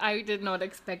same. I did not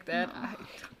expect that.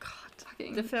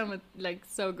 Fucking- The film is like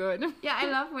so good. Yeah, I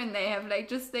love when they have, like,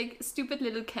 just, like, stupid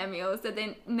little cameos that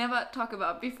they never talk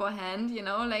about beforehand, you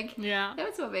know, like, Yeah.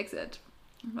 that's what makes it,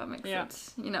 Yeah.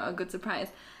 you know, a good surprise.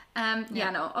 Yeah,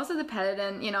 no, also the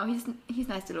paladin, you know, he's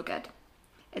nice to look at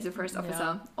as a first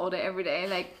officer all day, every day.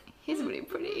 Like, he's really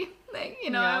pretty. Like,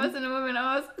 you know, Yeah. I was in a moment,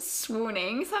 I was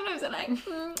swooning. Sometimes I'm like,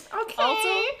 okay.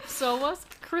 Also, so was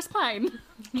Chris Pine.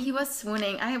 He was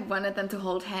swooning. I wanted them to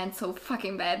hold hands so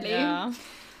fucking badly. Yeah.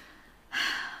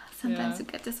 Sometimes Yeah.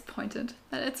 you get disappointed,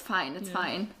 but it's fine. It's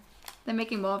fine. They're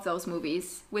making more of those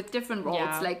movies with different roles.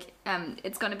 Yeah. Like,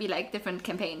 it's gonna be like different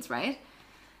campaigns, right?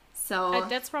 So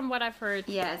That's from what I've heard.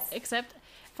 yes, Except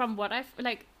from what I've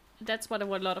like, that's what a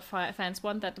lot of fans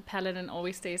want, that the paladin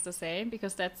always stays the same,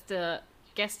 because that's the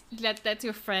guest. That's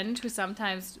your friend who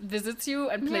sometimes visits you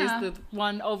and plays Yeah. the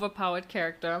one overpowered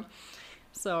character.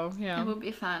 So yeah, it would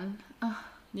be fun. Oh,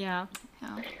 yeah,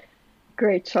 yeah.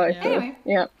 Great choice. Yeah. Anyway.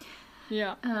 Yeah.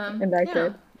 yeah. I like yeah.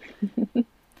 it.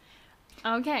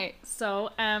 Okay,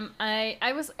 so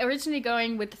I was originally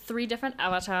going with 3 different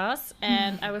avatars,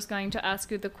 and I was going to ask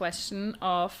you the question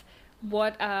of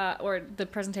what, or the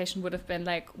presentation would have been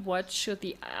like, what should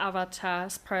the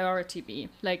avatar's priority be?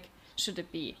 Like, should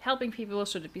it be helping people?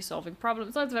 Should it be solving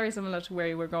problems? So it's very similar to where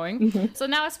you were going. So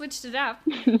now I switched it up,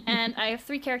 and I have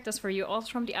 3 characters for you, all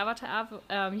from the Avatar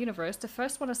universe. The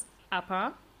first one is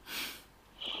Appa.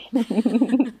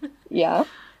 Yeah.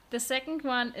 The second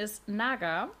one is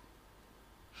Naga.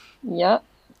 Yeah.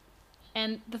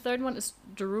 And the third one is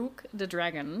Druk the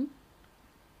dragon.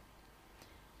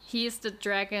 He's the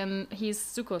dragon. He's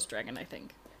Zuko's dragon, I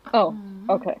think. Oh,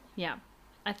 okay. Yeah,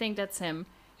 I think that's him.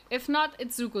 If not,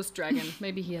 it's Zuko's dragon.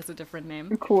 Maybe he has a different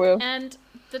name. Cool. And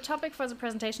the topic for the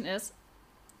presentation is,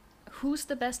 who's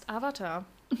the best avatar?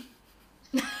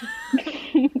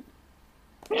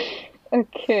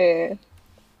 Okay.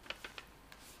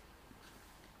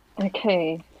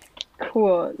 Okay.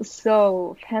 Cool.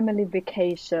 So, family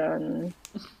vacation.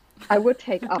 I would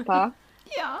take Appa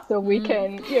Yeah. so we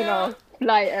can, you know,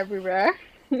 fly everywhere.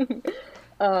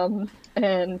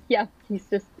 And yeah, he's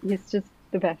just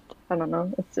the best. I don't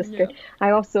know. It's just good.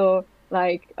 I also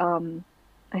like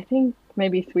I think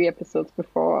maybe 3 episodes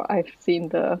before I've seen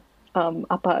the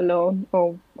Appa Alone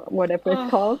or whatever it's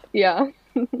called. Yeah.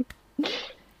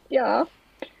 Yeah.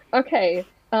 Okay.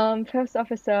 First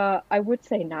officer, I would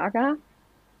say Naga,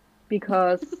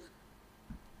 because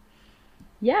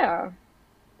yeah.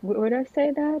 Would I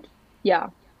say that? Yeah.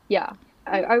 Yeah.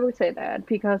 I would say that,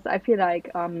 because I feel like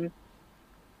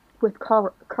with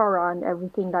Korra and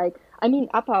everything, like, I mean,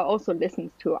 Appa also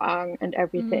listens to Aang and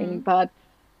everything, but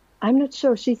I'm not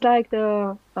sure. She's like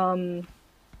the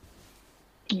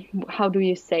how do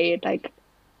you say it? Like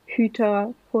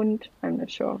Hüterhund? I'm not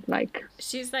sure. Like,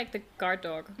 She's like the guard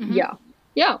dog. yeah,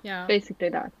 yeah, Yeah. basically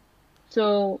that.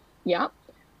 So yeah,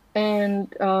 and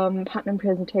partner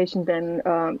presentation, then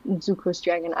Zuko's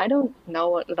dragon. I don't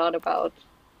know a lot about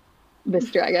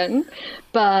this dragon,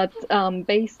 but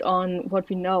based on what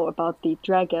we know about the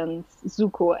dragons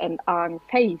Zuko and Aang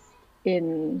faced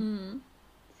in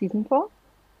season 4,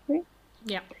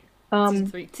 Yeah. um, Season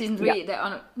 3. Season 3, there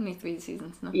are only 3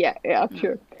 seasons, no? yeah,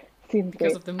 sure, season 3.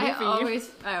 Because of the movie.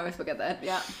 I always forget that,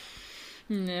 yeah.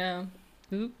 Yeah.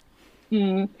 Oop.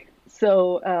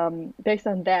 So based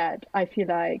on that, I feel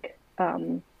like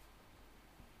I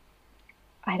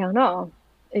don't know.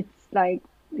 It's like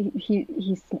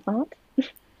he's smart,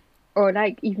 or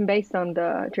like even based on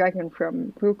the dragon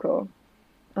from Ruko.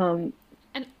 And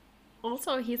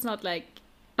also, he's not like,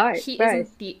 he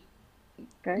Biased, isn't the,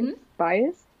 guys.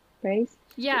 Biased.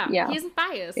 yeah, Yeah. he isn't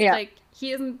biased. Yeah. Like,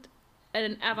 he isn't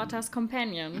an avatar's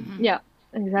companion. Yeah,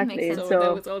 exactly. sense. So, So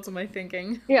that was also my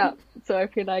thinking. yeah, so I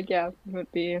feel like it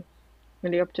would be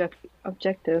really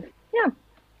objective. Yeah,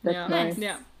 that's Yeah. nice.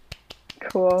 Yeah.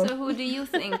 Cool. So who do you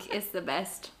think is the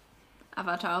best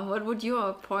avatar? What would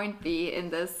your point be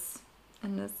in this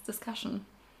discussion?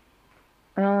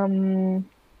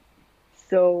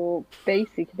 So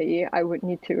basically, I would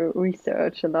need to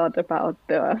research a lot about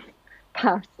the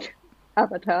past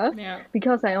avatars, Yeah.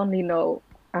 because I only know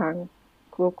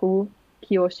Goku,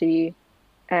 Kyoshi,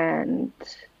 and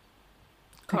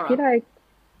I feel Korra. like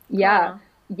Korra.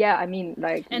 yeah. I mean,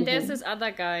 like, And there's even- this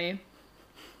other guy.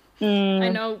 I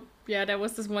know Yeah, there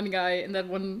was this one guy in that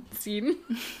one scene.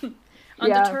 On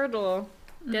Yeah. the turtle,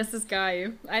 there's this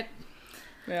guy.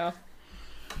 Yeah.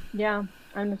 Yeah,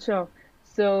 I'm not sure.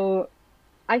 So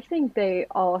I think they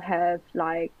all have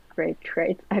like great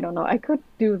traits. I don't know. I could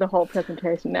do the whole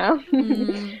presentation now.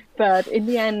 But in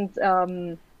the end,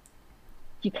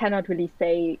 you cannot really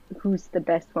say who's the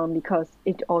best one because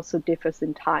it also differs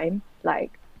in time,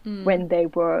 like when they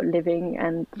were living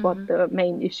and what the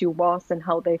main issue was and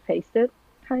how they faced it,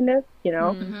 kind of, you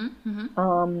know.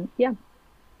 Yeah.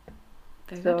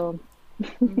 Very So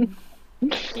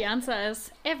The answer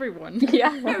is everyone.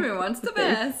 yeah. Everyone's the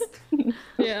best.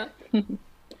 Yeah.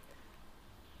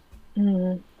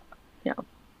 Yeah.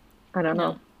 I don't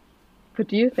know. What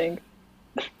do you think?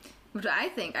 What do I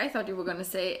think? I thought you were gonna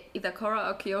say either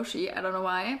Korra or Kyoshi. I don't know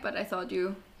why, but I thought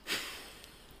you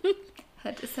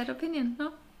had a set opinion.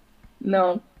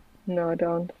 No? No, I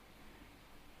don't.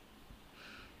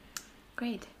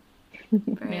 Great.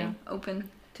 Very Yeah. open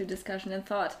to discussion and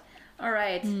thought. All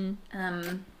right.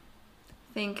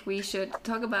 Think we should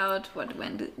talk about what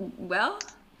went well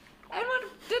and what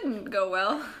didn't go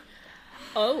well.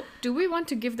 Oh, do we want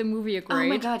to give the movie a grade? Oh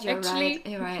my god, you're Actually, right.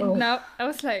 You're right. No, I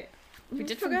was like, we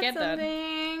did Forgot forget that.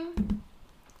 something.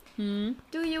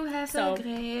 Do you have So- a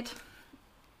grade?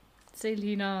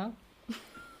 Selina.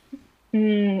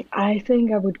 I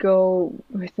think I would go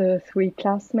with a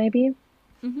 3+ maybe.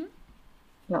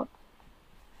 No.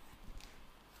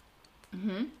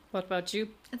 What about you?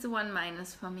 It's a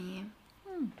 1- for me.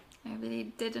 I really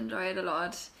did enjoy it a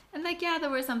lot. And like, yeah, there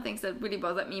were some things that really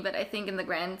bothered me, but I think in the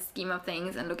grand scheme of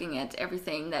things and looking at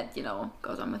everything that, you know,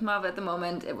 goes on with Marvel at the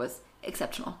moment, it was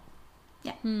exceptional.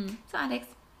 Yeah. So Alex.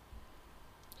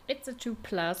 It's a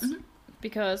 2+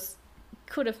 because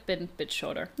could have been a bit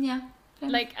shorter. Yeah.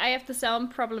 Like, I have the same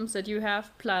problems that you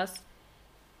have, plus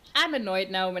I'm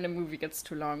annoyed now when a movie gets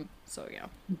too long. So, yeah.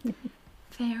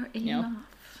 Fair Yeah. enough.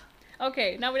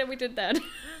 Okay, now that we did that.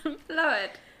 Love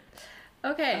it.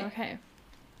 Okay. Okay.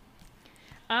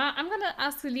 I'm gonna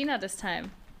ask Selina this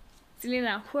time.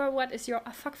 Selina, who or what is your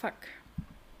fuck?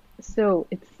 So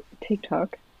it's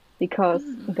TikTok because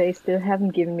they still haven't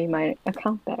given me my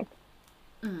account back.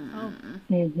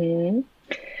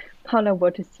 Paula,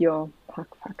 what is your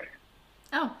fuck?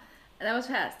 Oh, that was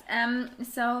fast.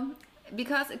 So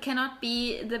because it cannot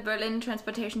be the Berlin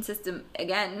transportation system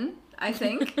again, I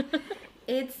think.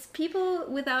 It's people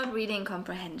without reading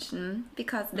comprehension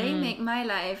because they make my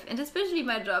life and especially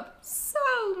my job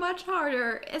so much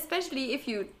harder, especially if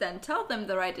you then tell them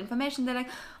the right information. They're like,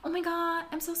 oh my god,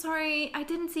 I'm so sorry, I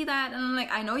didn't see that. And I'm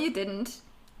like, I know you didn't.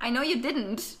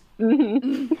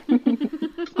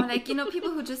 Or like, you know, people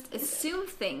who just assume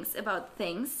things about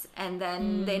things and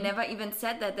then they never even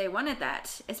said that they wanted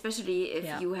that, especially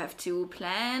if you have to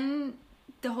plan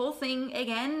the whole thing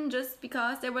again just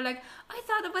because they were like, I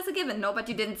thought it was a given. No, but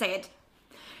you didn't say it.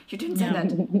 You didn't say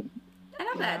that. I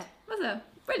love that. It was a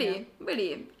really,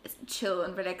 really chill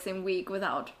and relaxing week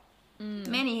without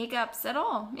many hiccups at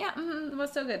all. Yeah, it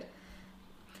was so good.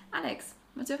 Alex,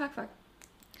 what's your fuck?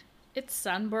 It's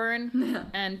sunburn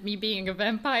and me being a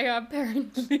vampire,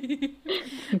 apparently.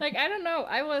 Like, I don't know.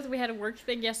 We had a work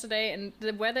thing yesterday and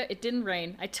the weather, it didn't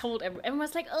rain. I told everyone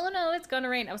was like, oh no, it's gonna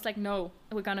rain. I was like, no,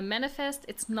 we're gonna manifest.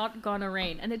 It's not gonna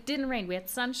rain. And it didn't rain. We had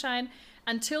sunshine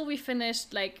until we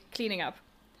finished, like, cleaning up.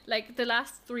 Like, the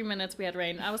last 3 minutes we had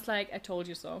rain. I was like, I told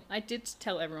you so. I did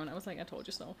tell everyone. I was like, I told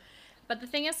you so. But the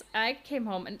thing is, I came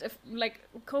home and a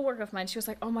coworker of mine, she was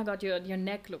like, oh my god, your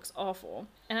neck looks awful.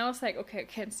 And I was like, okay, I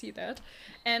can't see that.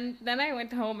 And then I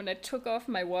went home and I took off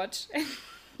my watch and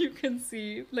you can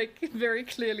see, like, very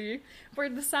clearly where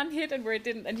the sun hit and where it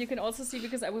didn't. And you can also see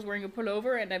because I was wearing a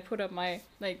pullover and I put up my,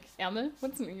 like, Ärmel.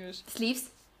 What's in English? Sleeves?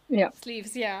 Yeah.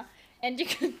 Sleeves, yeah. And you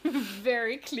can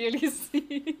very clearly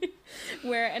see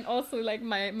where, and also, like,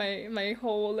 my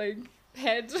whole, like,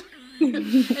 head.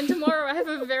 And tomorrow I have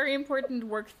a very important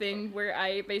work thing where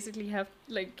I basically have,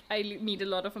 like, I meet a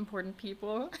lot of important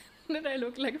people. And I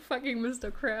look like fucking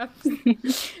Mr. Krabs.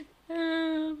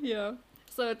 Yeah.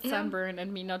 So it's sunburn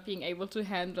and me not being able to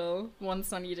handle one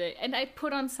sunny day. And I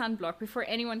put on sunblock before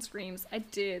anyone screams. I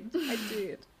did.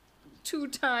 2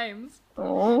 times.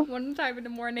 Oh. One time in the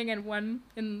morning and one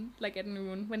in, like, at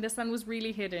noon when the sun was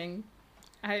really hitting.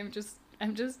 I'm just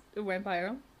a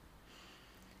vampire.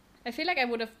 I feel like I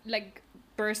would have, like,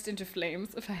 burst into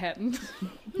flames if I hadn't.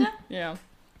 Yeah.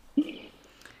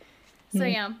 So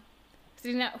yeah.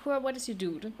 Selina, what is your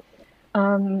dude?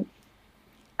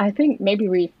 I think maybe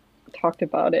we talked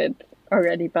about it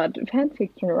already, but fan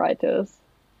fiction writers,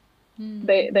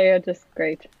 they are just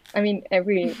great. I mean,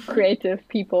 every creative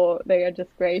people, they are just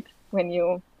great when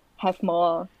you have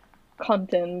more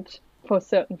content for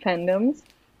certain fandoms,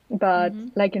 but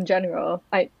like in general,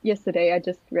 yesterday I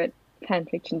just read fan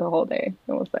fiction the whole day.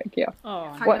 I was like, yeah,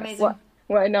 Oh, Fucking amazing.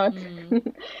 why not?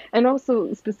 And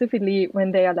also specifically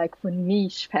when they are like for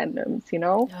niche fandoms, you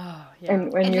know, oh yeah.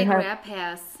 and when And you like have rare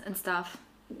pairs and stuff.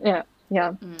 yeah,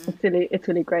 it's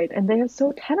really great, and they are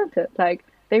so talented. Like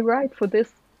they write for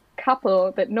this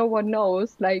couple that no one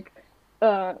knows, like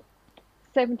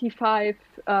 75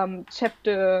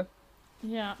 chapter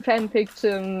Yeah. fan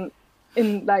fiction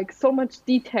in like so much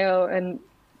detail and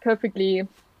perfectly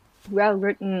well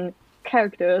written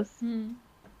characters,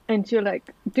 and you're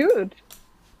like, dude,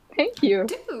 thank you.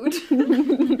 Dude.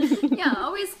 Yeah,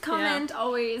 always comment,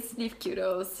 always leave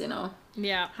kudos, you know.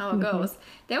 Yeah. How it goes.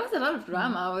 There was a lot of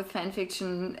drama with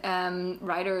fanfiction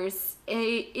writers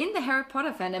in the Harry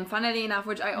Potter fandom, funnily enough,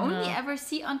 which I only ever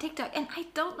see on TikTok. And I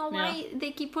don't know why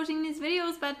they keep pushing these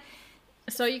videos, but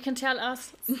So you can tell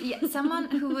us. yeah, someone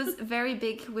who was very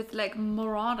big with like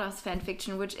Marauders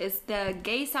fanfiction, which is the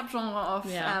gay subgenre of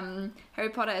Harry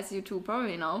Potter, as you two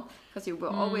probably know, because you were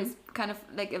always kind of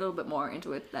like a little bit more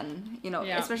into it than, you know,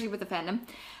 especially with the fandom.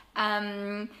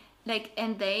 Like,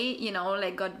 and they, you know,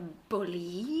 like got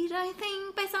bullied, I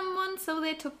think, by someone, so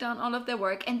they took down all of their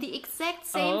work. And the exact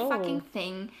same fucking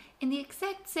thing in the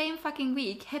exact same fucking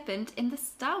week happened in the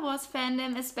Star Wars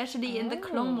fandom, especially in the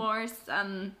Clone Wars,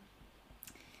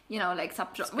 you know, like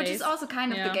subgenre, which is also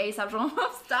kind of the gay subgenre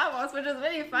of Star Wars, which is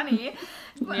really funny,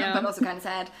 but also kind of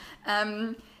sad.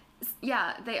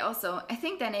 Yeah, they also, I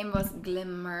think their name was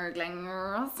Glimmer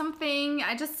or something.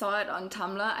 I just saw it on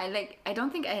Tumblr. I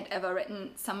don't think I had ever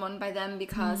written someone by them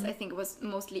because I think it was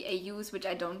mostly AUs, which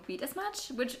I don't read as much,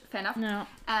 which fair enough. No.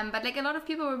 But like a lot of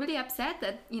people were really upset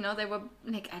that, you know, they were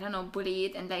like, I don't know,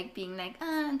 bullied and like being like,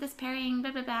 this pairing,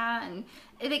 blah, blah, blah. And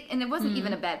it wasn't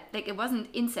even a bad, like it wasn't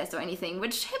incest or anything,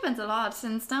 which happens a lot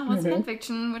in Star Wars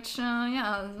fanfiction, which,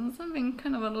 something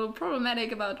kind of a little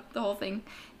problematic about the whole thing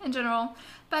in general.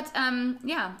 But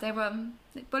they were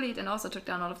bullied and also took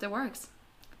down all of their works.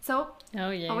 So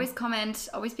always comment,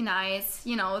 always be nice.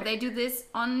 You know, they do this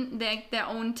on their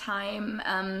own time,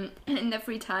 in their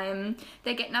free time.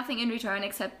 They get nothing in return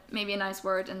except maybe a nice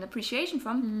word and appreciation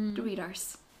from the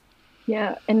readers.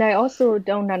 Yeah, and I also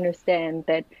don't understand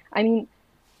that. I mean,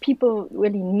 people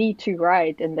really need to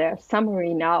write in their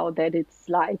summary now that it's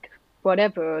like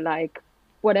whatever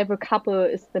couple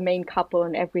is the main couple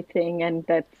and everything, and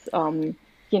that's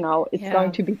you know, it's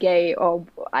going to be gay, or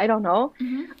I don't know.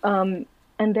 And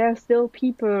there are still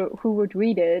people who would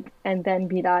read it and then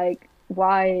be like,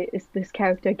 why is this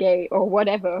character gay or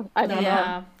whatever? I don't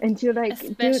know. And you're like,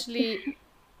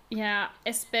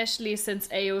 especially since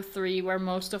AO3, where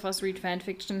most of us read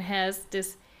fanfiction, has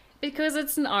this, because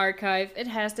it's an archive, it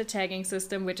has the tagging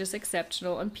system, which is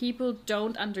exceptional, and people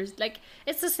don't like,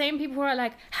 it's the same people who are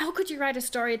like, how could you write a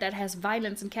story that has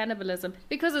violence and cannibalism?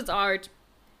 Because it's art.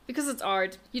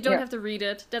 You don't have to read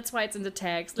it. That's why it's in the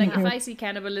tags. Like, if I see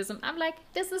cannibalism, I'm like,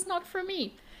 this is not for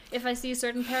me. If I see a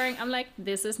certain pairing, I'm like,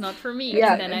 this is not for me.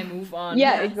 And then I move on.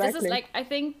 Yeah, exactly. This is like, I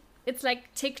think it's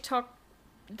like TikTok,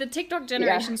 the TikTok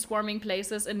generation swarming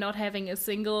places and not having a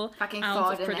single fucking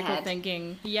ounce of critical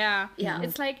thinking. Yeah.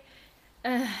 It's like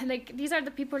these are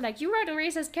the people like, you wrote a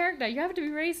racist character, you have to be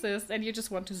racist, and you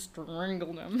just want to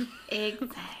strangle them.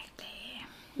 Exactly.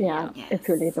 Yeah, it's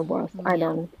really the worst. I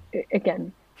don't,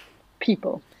 again,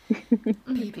 people.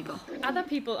 Other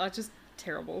people are just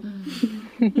terrible.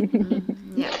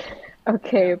 Yeah.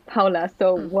 Okay, Paula,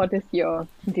 so what is your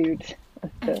dude?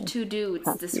 I have two dudes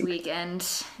this weekend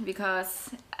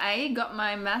because I got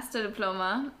my master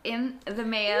diploma in the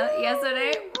mail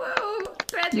yesterday. Woo!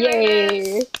 Graduated!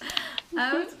 Yay!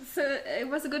 So it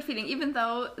was a good feeling, even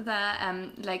though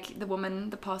the woman,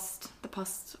 the post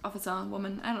officer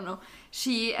woman, I don't know,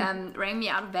 she rang me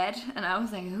out of bed, and I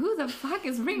was like, who the fuck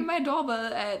is ringing my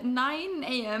doorbell at 9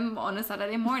 a.m. on a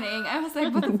Saturday morning? I was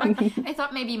like, what the fuck? I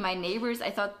thought maybe my neighbors,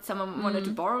 I thought someone wanted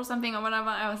to borrow something or whatever.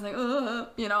 I was like, ugh,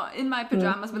 you know, in my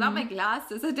pajamas without my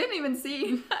glasses. I didn't even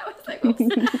see. I was like, oops.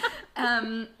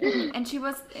 And she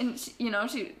was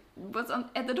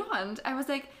at the door, and I was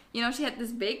like, you know, she had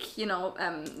this big, you know,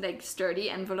 like sturdy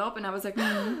envelope, and I was like,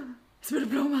 it's my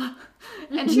diploma.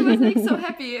 And she was like so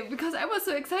happy because I was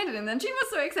so excited, and then she was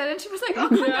so excited, and she was like, oh,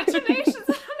 congratulations.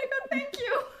 And I'm like, oh, thank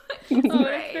you. It was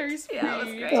great. Very sweet. Yeah, it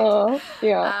was great. Oh,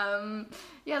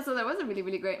 yeah. So that was a really,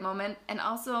 really great moment. And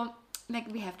also, like,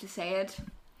 we have to say it,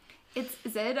 it's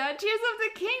Zelda Tears of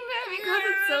the Kingdom because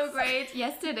it's so great.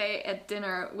 Yesterday at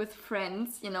dinner with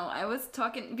friends, you know, I was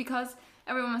talking because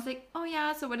everyone was like, oh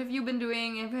yeah, so what have you been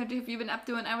doing? And what have you been up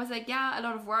to? And I was like, yeah, a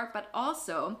lot of work, but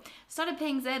also started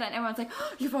playing Zelda, and everyone's like,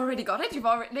 oh, you've already got it? You've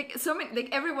already, like, so many, like,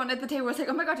 everyone at the table was like,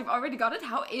 oh my god, you've already got it?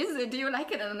 How is it? Do you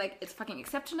like it? And I'm like, it's fucking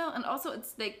exceptional. And also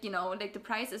it's like, you know, like the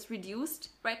price is reduced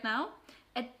right now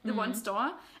at the one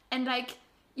store. And like,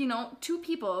 you know, 2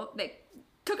 people, like,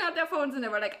 took out their phones and they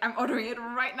were like, I'm ordering it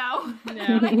right now.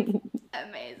 Yeah. Like,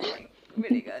 amazing.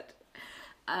 Really good.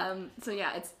 So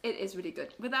yeah, it is really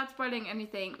good. Without spoiling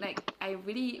anything, like, I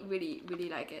really, really, really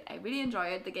like it. I really enjoy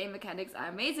it. The game mechanics are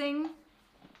amazing.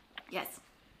 Yes,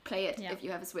 play it if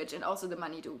you have a Switch, and also the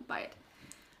money to buy it.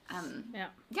 Yeah,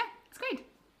 it's great.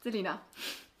 Selina.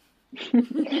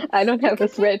 I don't have a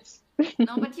Switch.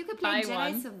 No, but you could play Buy Jedi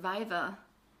one. Survivor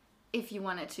if you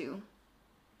wanted to.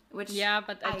 Which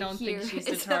But I don't think hear she's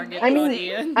the is target I mean,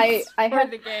 audience I for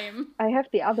have the game. I have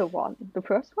the other one. The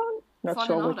first one? Not Fallen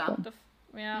sure which Order. one.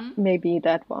 Yeah. Maybe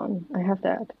that one. I have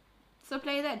that. So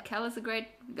play that. Cal is a great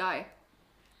guy.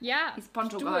 Yeah, He's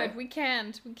Poncho do guy. it. We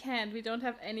can't. We don't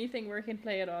have anything where we can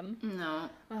play it on. No.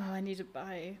 Oh, I need to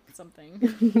buy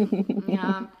something.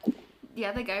 Yeah. The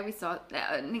other guy we saw,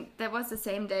 that was the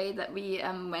same day that we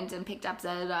went and picked up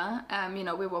Zelda. You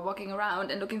know, we were walking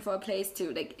around and looking for a place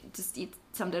to, like, just eat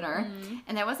some dinner.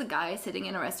 And there was a guy sitting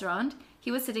in a restaurant. He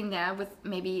was sitting there with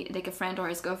maybe, like, a friend or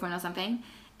his girlfriend or something.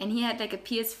 And he had, like, a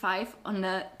PS5 on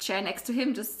the chair next to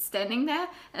him, just standing there.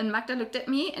 And Magda looked at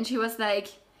me and she was like,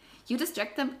 you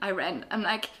distract them? I ran. I'm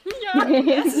like, Yeah.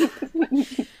 yes.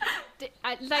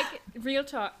 Like, real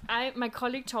talk, my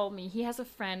colleague told me he has a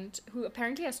friend who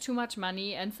apparently has too much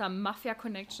money and some mafia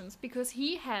connections, because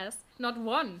he has not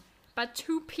one but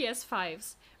 2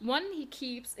 PS5s. One he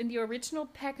keeps in the original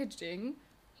packaging.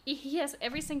 He has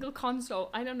every single console,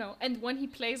 I don't know, and one he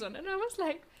plays on. And I was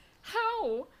like,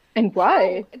 how? And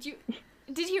why?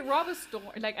 Did he rob a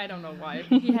store? Like, I don't know why.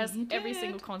 He has every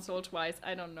single console twice.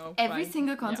 I don't know. Every why.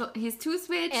 single console. Yeah. He has 2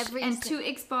 Switch and 2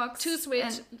 Xbox. 2 Switch,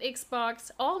 and-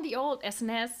 Xbox, all the old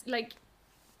SNES, like,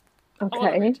 all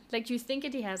of Okay. it. Like, you think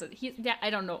he has it. I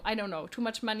don't know. Too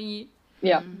much money,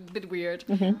 Yeah. bit weird.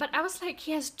 But I was like,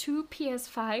 he has 2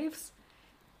 PS5s?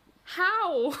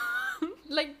 How?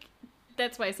 Like,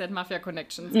 that's why I said mafia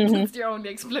connections. It's the only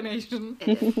explanation.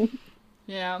 It is.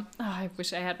 Yeah. Oh, I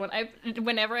wish I had one.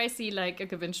 Whenever I see, like, a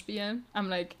Gewinnspiel, I'm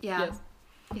like, Yeah. yes.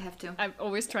 You have to. I'm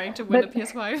always trying to win But- a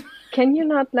PS5. Can you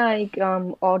not like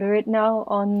order it now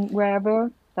on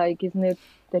wherever? Like, isn't it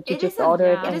that you It just isn't, order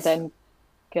it yeah. and It is then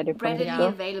get it from the Readily store?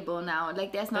 available now.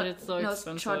 Like, there's But not it's so no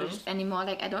expensive. shortage anymore.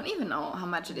 Like, I don't even know how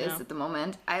much it is Yeah. at the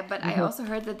moment. I also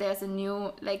heard that there's a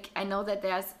new, like, I know that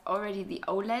there's already the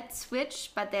OLED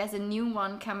Switch, but there's a new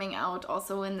one coming out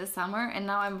also in the summer. And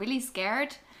now I'm really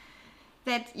scared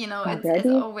that, you know, it's as Already?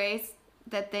 always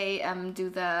that they do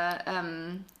the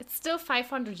It's still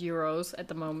 500 euros at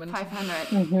the moment.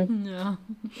 500. Yeah.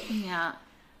 Yeah. I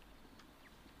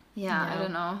Yeah.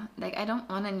 don't know. Like, I don't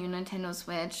want a new Nintendo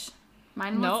Switch.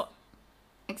 Mine was No,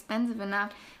 expensive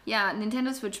enough. Yeah,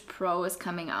 Nintendo Switch Pro is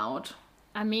coming out.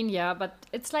 I mean, yeah, but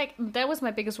it's like, that was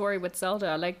my biggest worry with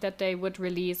Zelda, like that they would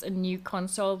release a new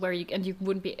console where you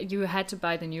wouldn't be, you had to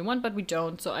buy the new one, but we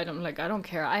don't, so I don't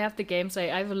care. I have the games, I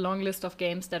have a long list of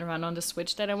games that run on the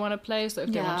Switch that I want to play, so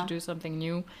if they want Yeah. to do something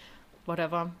new,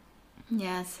 whatever.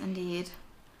 Yes, indeed.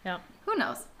 Yeah. Who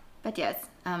knows? But yes,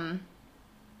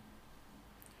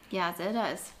 yeah, Zelda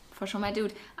is for sure my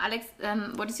dude. Alex,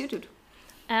 what is your dude?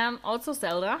 Also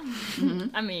Zelda.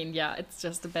 I mean, yeah, it's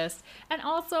just the best. And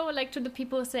also, like, to the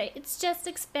people who say, it's just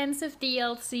expensive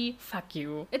DLC, fuck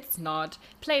you. It's not.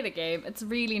 Play the game. It's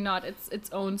really not. It's its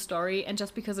own story. And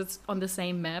just because it's on the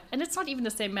same map, and it's not even the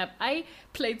same map. I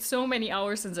played so many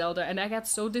hours in Zelda, and I got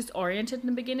so disoriented in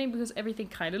the beginning because everything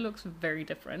kind of looks very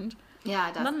different. Yeah,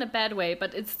 it does. Not in a bad way,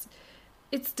 but it's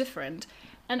different.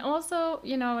 And also,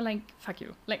 you know, like, fuck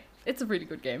you. Like, it's a really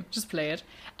good game. Just play it.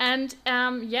 And,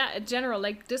 yeah, in general,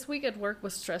 like, this week at work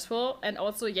was stressful. And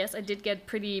also, yes, I did get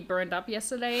pretty burned up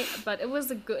yesterday. But it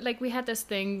was a good, like, we had this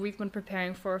thing we've been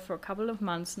preparing for a couple of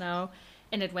months now.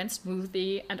 And it went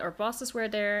smoothly. And our bosses were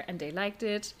there, and they liked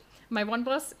it. My one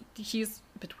boss, he's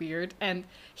a bit weird. And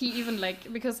he even,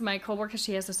 like, because my coworker,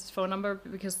 she has his phone number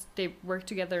because they work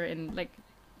together in, like,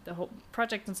 the whole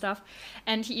project and stuff,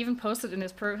 and he even posted in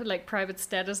his private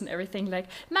status and everything, like,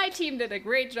 my team did a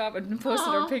great job, and posted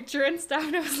our Aw. picture and stuff.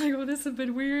 And I was like, oh, this is a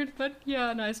bit weird, but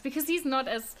yeah, nice, because he's not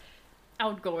as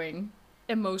outgoing,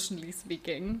 emotionally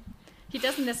speaking. He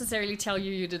doesn't necessarily tell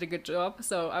you did a good job,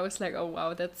 so I was like, oh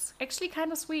wow, that's actually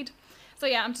kind of sweet. So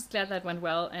yeah, I'm just glad that went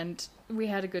well, and we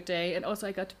had a good day, and also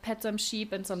I got to pet some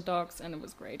sheep and some dogs, and it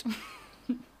was great.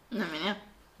 I mean, yeah,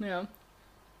 Yeah.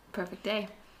 perfect day.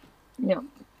 Yeah.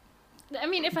 I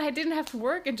mean, if I didn't have to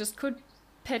work and just could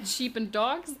pet sheep and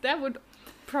dogs, that would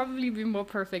probably be more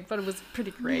perfect, but it was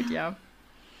pretty great, yeah.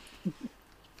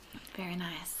 Very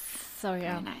nice. So,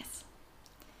 yeah. Very nice.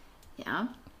 Yeah.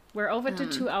 We're over the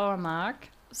 2-hour mark,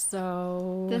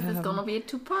 so... This is gonna be a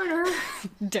two-parter.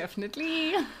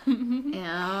 Definitely.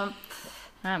 Yeah.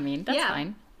 I mean, that's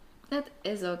fine. That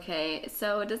is okay.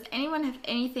 So, does anyone have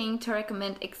anything to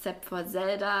recommend except for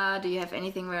Zelda? Do you have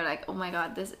anything where like, oh my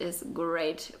god, this is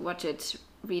great. Watch it,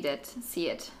 read it, see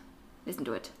it, listen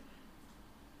to it.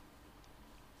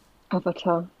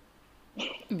 Avatar.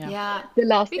 Yeah. The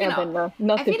Last We can Airbender,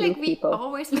 not I the feel blue like we people.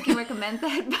 always fucking recommend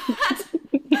that,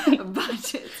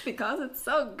 but it's because it's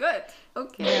so good.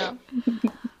 Okay. Yeah.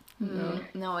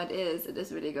 No, it is. It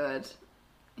is really good.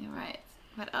 You're right.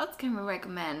 What else can we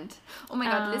recommend? Oh my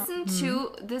god, listen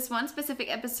to this one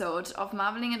specific episode of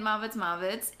Marveling and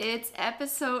Marvels. It's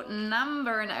episode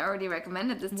number, and I already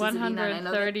recommended this to Selena. And I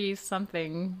know that, 130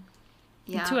 something.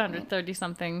 yeah, 230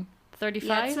 something.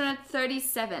 35? Yeah,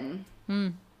 237.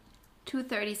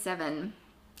 237.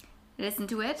 Listen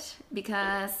to it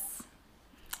because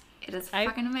it is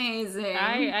fucking amazing.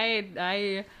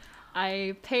 I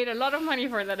paid a lot of money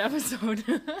for that episode.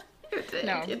 You did.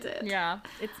 You did. Yeah,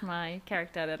 it's my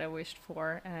character that I wished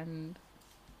for, and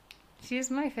she's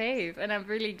my fave. And I'm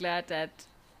really glad that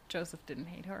Joseph didn't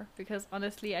hate her, because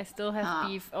honestly, I still have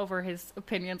beef over his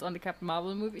opinions on the Captain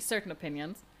Marvel movie, certain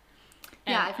opinions.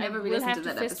 And Yeah, I've never really listened to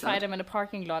that We'll have to fist fight episode. him in a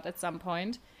parking lot at some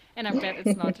point, and I'm glad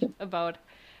it's not about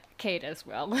Kate as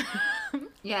well.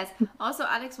 Yes. Also,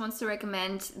 Alex wants to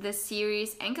recommend the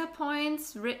series Anchor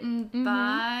Points, written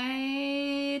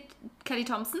by Kelly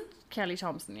Thompson. Kelly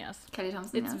Thompson, yes. Kelly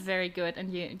Thompson, It's yes. very good,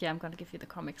 and I'm gonna give you the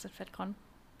comics at FedCon.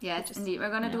 Yes, indeed. We're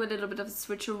going to do a little bit of a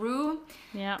switcheroo.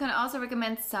 Yeah. I'm going to also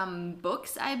recommend some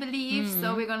books, I believe.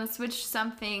 So we're going to switch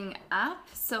something up.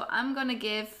 So I'm going to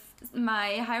give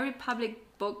my High Republic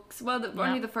books, well,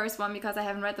 only the first one, because I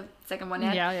haven't read the second one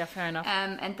yet. Yeah, fair enough.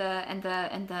 And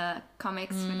the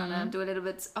comics, we're gonna do a little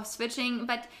bit of switching.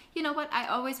 But you know what I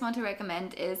always want to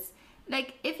recommend is,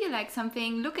 like, if you like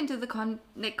something, look into the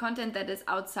content that is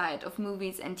outside of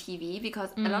movies and TV,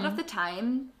 because a lot of the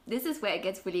time this is where it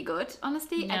gets really good.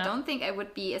 Honestly, I don't think I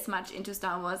would be as much into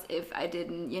Star Wars if I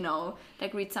didn't,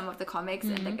 like, read some of the comics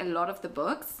and like a lot of the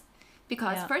books,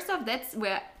 because first off, that's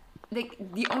where like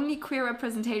the only queer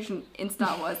representation in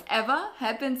Star Wars ever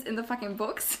happens in the fucking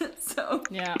books. So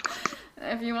Yeah.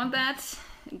 if you want that,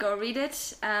 go read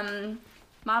it.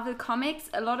 Marvel comics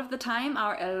a lot of the time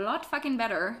are a lot fucking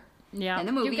better Yeah. than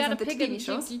the movies you gotta and the pick TV and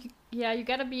shows. you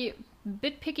gotta be a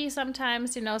bit picky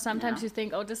sometimes. Sometimes you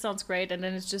think, oh, this sounds great, and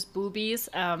then it's just boobies.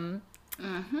 But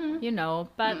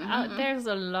there's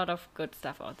a lot of good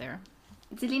stuff out there.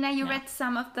 Selena, you read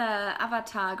some of the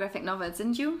Avatar graphic novels,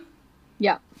 didn't you?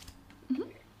 Yeah.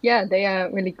 Yeah, they are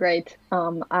really great.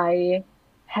 I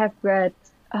have read,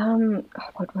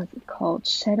 what was it called?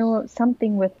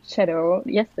 Something with Shadow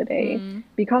yesterday,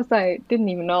 because I didn't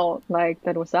even know like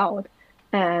that was out.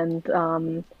 And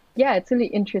it's really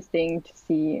interesting to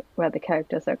see where the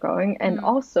characters are going. And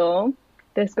also,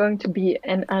 there's going to be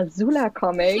an Azula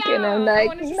comic, and I'm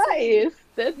like, nice,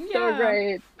 that's so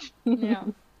great. Yeah.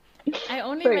 I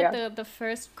only read the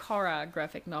first Korra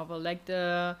graphic novel, like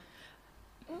the...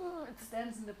 it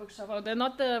stands in the bookshop. Oh, they're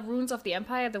not the Runes of the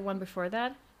Empire, the one before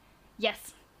that?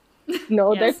 Yes.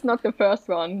 No, Yes. that's not the first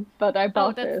one, but I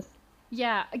bought this.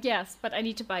 Yeah, yes, but I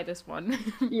need to buy this one.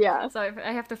 Yeah. So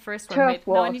I have the first one. Turf Wait,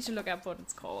 now I Wars need to look up what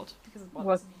it's called. Because it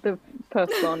was the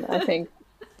first one, I think.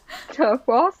 Turf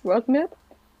Wars, wasn't it?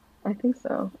 I think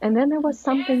so. And then there was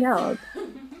something else.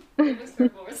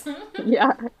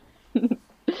 Yeah.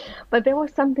 But there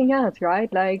was something else,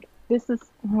 right? Like, this is,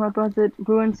 what was it?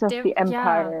 Ruins of the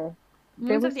Empire. There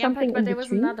Runes was of the something Empire, but in there was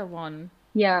between. another one.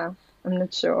 Yeah, I'm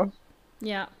not sure.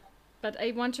 Yeah, but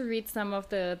I want to read some of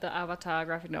the Avatar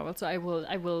graphic novels, so I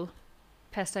will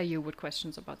pester you with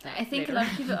questions about that. I think later. a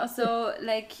lot of people also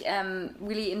like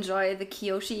really enjoy the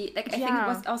Kyoshi. Like I think it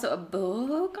was also a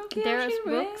book on Kyoshi. There's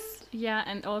right? books, yeah,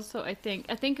 and also I think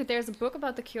there's a book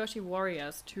about the Kyoshi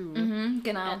warriors too,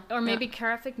 Genau. or maybe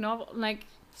graphic novel, like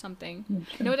something.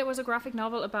 No, there was a graphic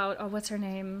novel about what's her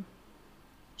name?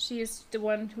 She is the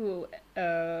one who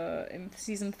in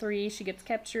season 3 she gets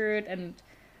captured and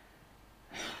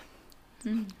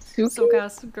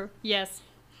Suki? Yes.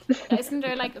 Isn't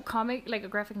there like a comic, like a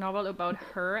graphic novel about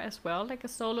her as well, like a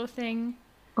solo thing?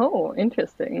 Oh,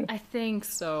 interesting. I think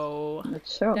so. Not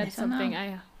sure. That's something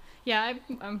I'm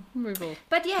we will.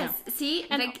 But yes, see,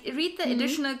 And- like read the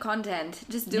additional content.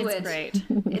 Just do it's it.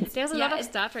 great. There's a lot of it-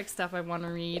 Star Trek stuff I want to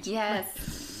read.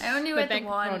 Yes, I only The read the bank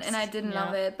one notes, and I didn't yeah.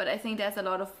 love it, but I think there's a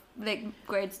lot of like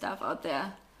great stuff out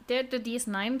there. the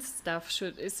DS9 stuff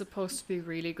is supposed to be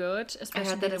really good,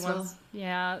 especially that the as well.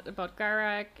 ones, about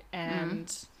Garak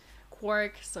and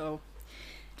Quark. So,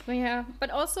 well, yeah. But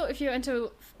also, if you're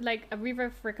into like, we've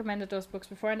recommended those books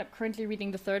before, and I'm currently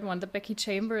reading the third one, the Becky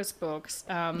Chambers books.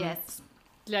 Yes.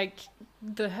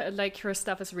 Like her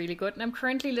stuff is really good, and I'm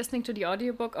currently listening to the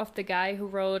audiobook of the guy who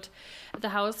wrote The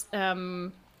House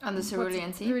On the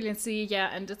Cerulean Sea. Cerulean Sea, yeah,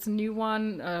 and it's a new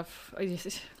one.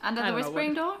 Under the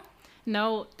Whispering Door?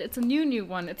 No, it's a new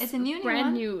one. It's a new brand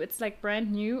one? new. It's like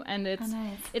brand new, and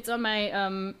it's on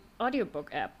my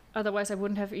audiobook app. Otherwise, I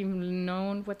wouldn't have even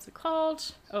known what's it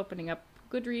called. Opening up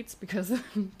Goodreads, because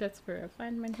that's where I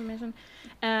find my information.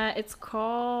 It's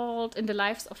called In the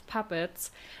Lives of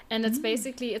Puppets, and it's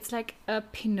basically, it's like a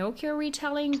Pinocchio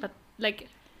retelling, but like,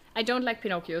 I don't like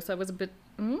Pinocchio, so I was a bit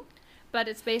but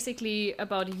it's basically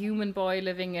about a human boy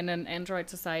living in an android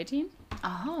society.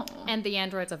 Oh. And the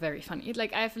androids are very funny.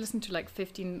 Like, I've listened to like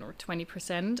 15 or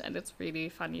 20%, and it's really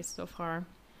funny so far.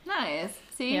 Nice.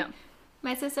 See? Yeah.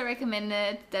 My sister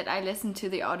recommended that I listen to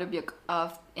the audiobook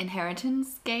of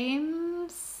Inheritance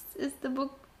Games, is the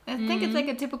book. I think it's like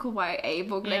a typical YA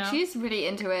book. Like, she's really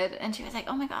into it, and she was like,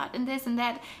 oh my god, and this and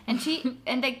that. And she,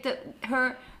 and like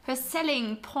her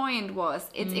selling point was,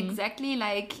 it's exactly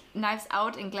like Knives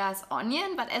Out and Glass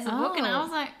Onion, but as a book, and I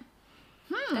was like,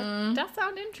 That does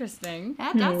sound interesting.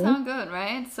 that does sound good,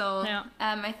 right? So, Yeah.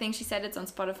 I think she said it's on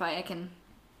Spotify. I can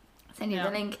send you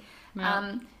the link.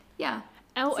 Yeah. Yeah.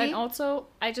 Oh, See? and also,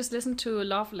 I just listened to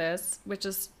Loveless, which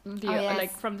is yes.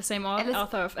 like from the same Alice-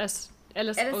 author of Alice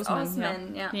Alice Oseman.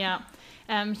 Oseman,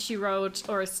 yeah. She wrote,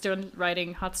 or is still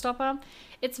writing, Heartstopper.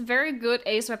 It's very good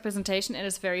ace representation, and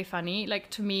it's very funny. Like,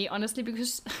 to me, honestly,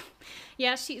 because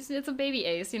it's a baby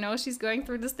ace, you know, she's going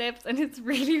through the steps, and it's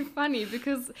really funny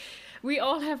because we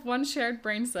all have one shared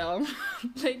brain cell.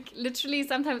 Like, literally,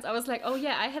 sometimes I was like, oh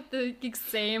yeah, I had the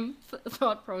same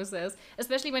thought process,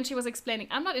 especially when she was explaining,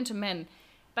 I'm not into men,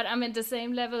 but I'm at the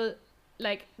same level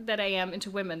like that I am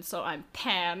into women, so I'm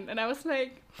pan. And I was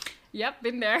like, yep,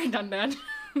 been there, done that.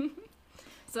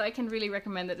 So I can really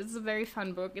recommend it. It's a very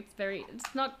fun book.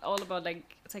 It's not all about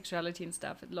like sexuality and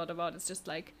stuff. A lot about it's just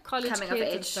like college Coming of kids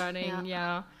and age, starting,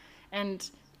 and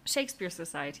Shakespeare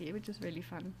Society, which is really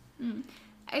fun.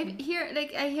 I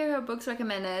hear her books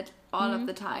recommended all of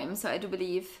the time, so I do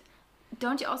believe.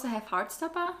 Don't you also have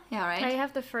Heartstopper? Yeah, right? I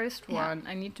have the first Yeah. one.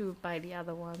 I need to buy the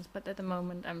other ones, but at the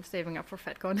moment I'm saving up for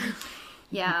FatCon.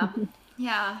 Yeah.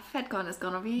 Yeah, FatCon is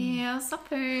gonna be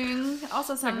stopping.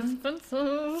 Also some...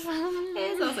 Expensive.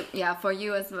 It's also, yeah, for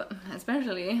you as well,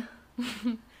 especially.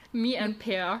 Me and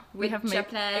Pear, we With have your made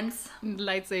plans.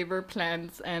 lightsaber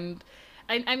plans, and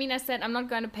I mean, I said I'm not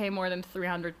going to pay more than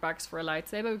 $300 for a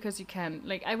lightsaber, because you can,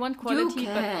 like, I want quality. You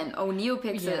can. Oh,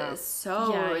 NeoPixel Yeah. is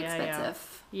so Yeah.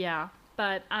 expensive. Yeah,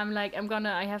 but I'm like,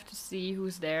 I have to see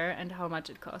who's there and how much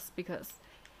it costs, because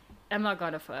I'm not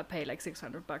gonna pay like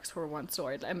 $600 for one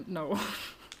sword. No.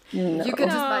 No. You could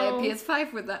just buy a No.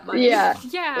 PS5 with that money. Yeah,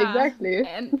 Yeah, exactly.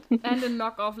 and a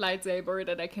knockoff lightsaber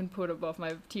that I can put above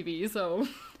my TV. So,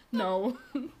 no.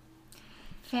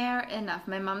 Fair enough.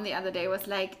 My mom the other day was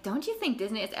like, don't you think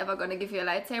Disney is ever going to give you a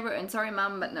lightsaber? And sorry,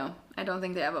 mom, but no. I don't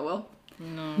think they ever will.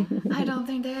 No. I don't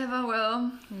think they ever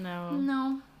will. No.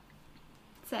 No.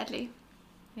 Sadly.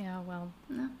 Yeah. Well.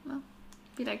 No, well,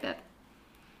 be like that.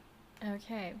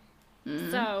 Okay.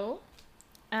 So,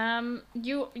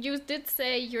 you did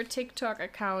say your TikTok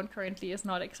account currently is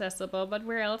not accessible, but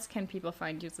where else can people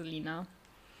find you, Selena?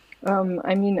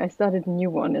 I mean, I started a new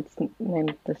one. It's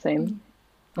named the same.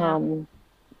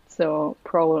 So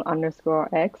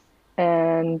Prol_X,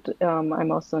 and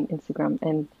I'm also on Instagram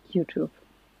and YouTube.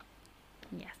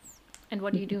 Yes. And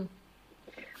what do you do?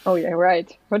 Oh yeah,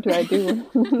 right. What do I do?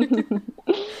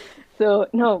 So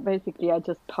no, basically I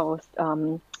just post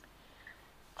 10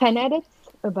 edits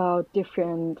about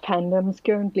different fandoms.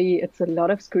 Currently it's a lot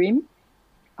of Scream,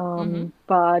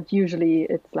 but usually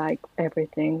it's like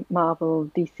everything, Marvel,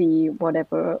 DC,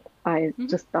 whatever I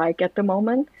just like at the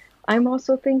moment. I'm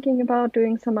also thinking about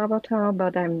doing some Avatar,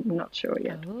 but I'm not sure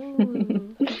yet. Oh.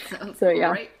 Sounds So,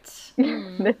 yeah.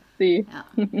 great. Let's see.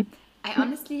 Yeah. I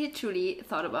honestly, truly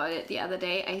thought about it the other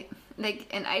day.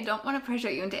 And I don't want to pressure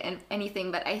you into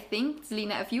anything, but I think,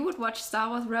 Selena, if you would watch Star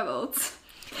Wars Rebels,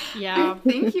 Yeah. I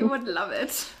think you would love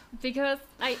it. Because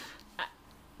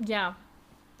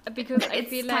because I It's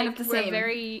feel kind like of the we're same.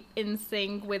 very in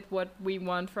sync with what we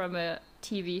want from a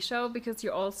TV show, because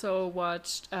you also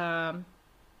watched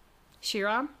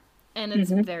She-Ra, and it's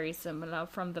very similar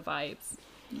from the vibes.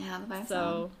 Yeah, the vibes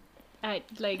So I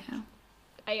like. Yeah.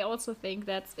 I also think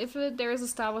that if there is a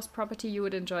Star Wars property you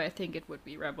would enjoy, I think it would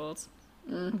be Rebels.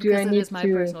 Do I Because it need is my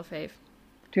to personal fave.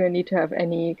 do I need to have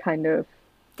any kind of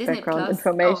Disney background Plus.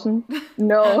 information? Oh.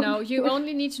 No. No, you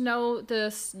only need to know the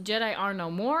Jedi are no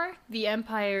more, the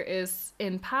Empire is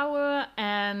in power,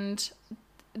 and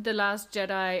the last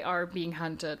Jedi are being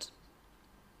hunted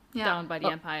down by the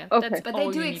Empire. okay. That's But all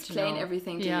they do you need to explain know.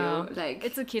 everything to Yeah. you. Like,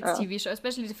 It's a kids' TV show,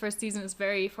 especially the first season is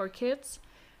very for kids.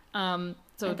 So and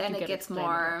then you it get gets explained a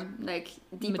more lot. like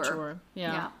deeper. Mature.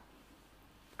 Yeah.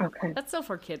 Okay. That's still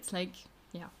for kids. Like,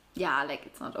 yeah. Yeah, like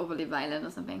it's not overly violent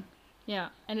or something. Yeah.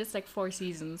 And it's like 4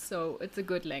 seasons, so it's a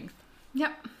good length.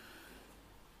 Yeah.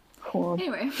 Cool.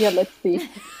 Anyway. Yeah, let's see.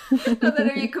 Not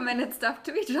that we recommended stuff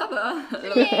to each other.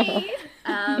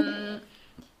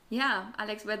 Yeah,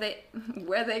 Alex, where can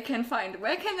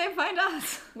they find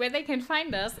us? Where they can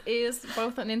find us is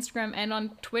both on Instagram and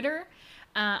on Twitter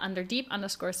under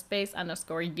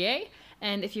deep_space_gay.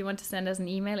 And if you want to send us an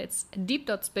email, it's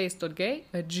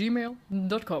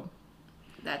deep.space.gay@gmail.com.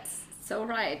 That's so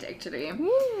right, actually.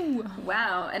 Woo!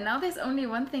 Wow, and now there's only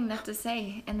one thing left to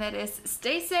say, and that is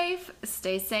stay safe,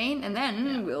 stay sane, and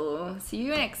then we'll see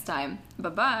you next time.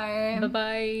 Bye-bye.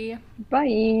 Bye-bye.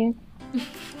 Bye.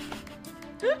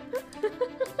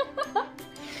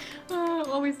 Oh,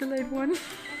 always the late one.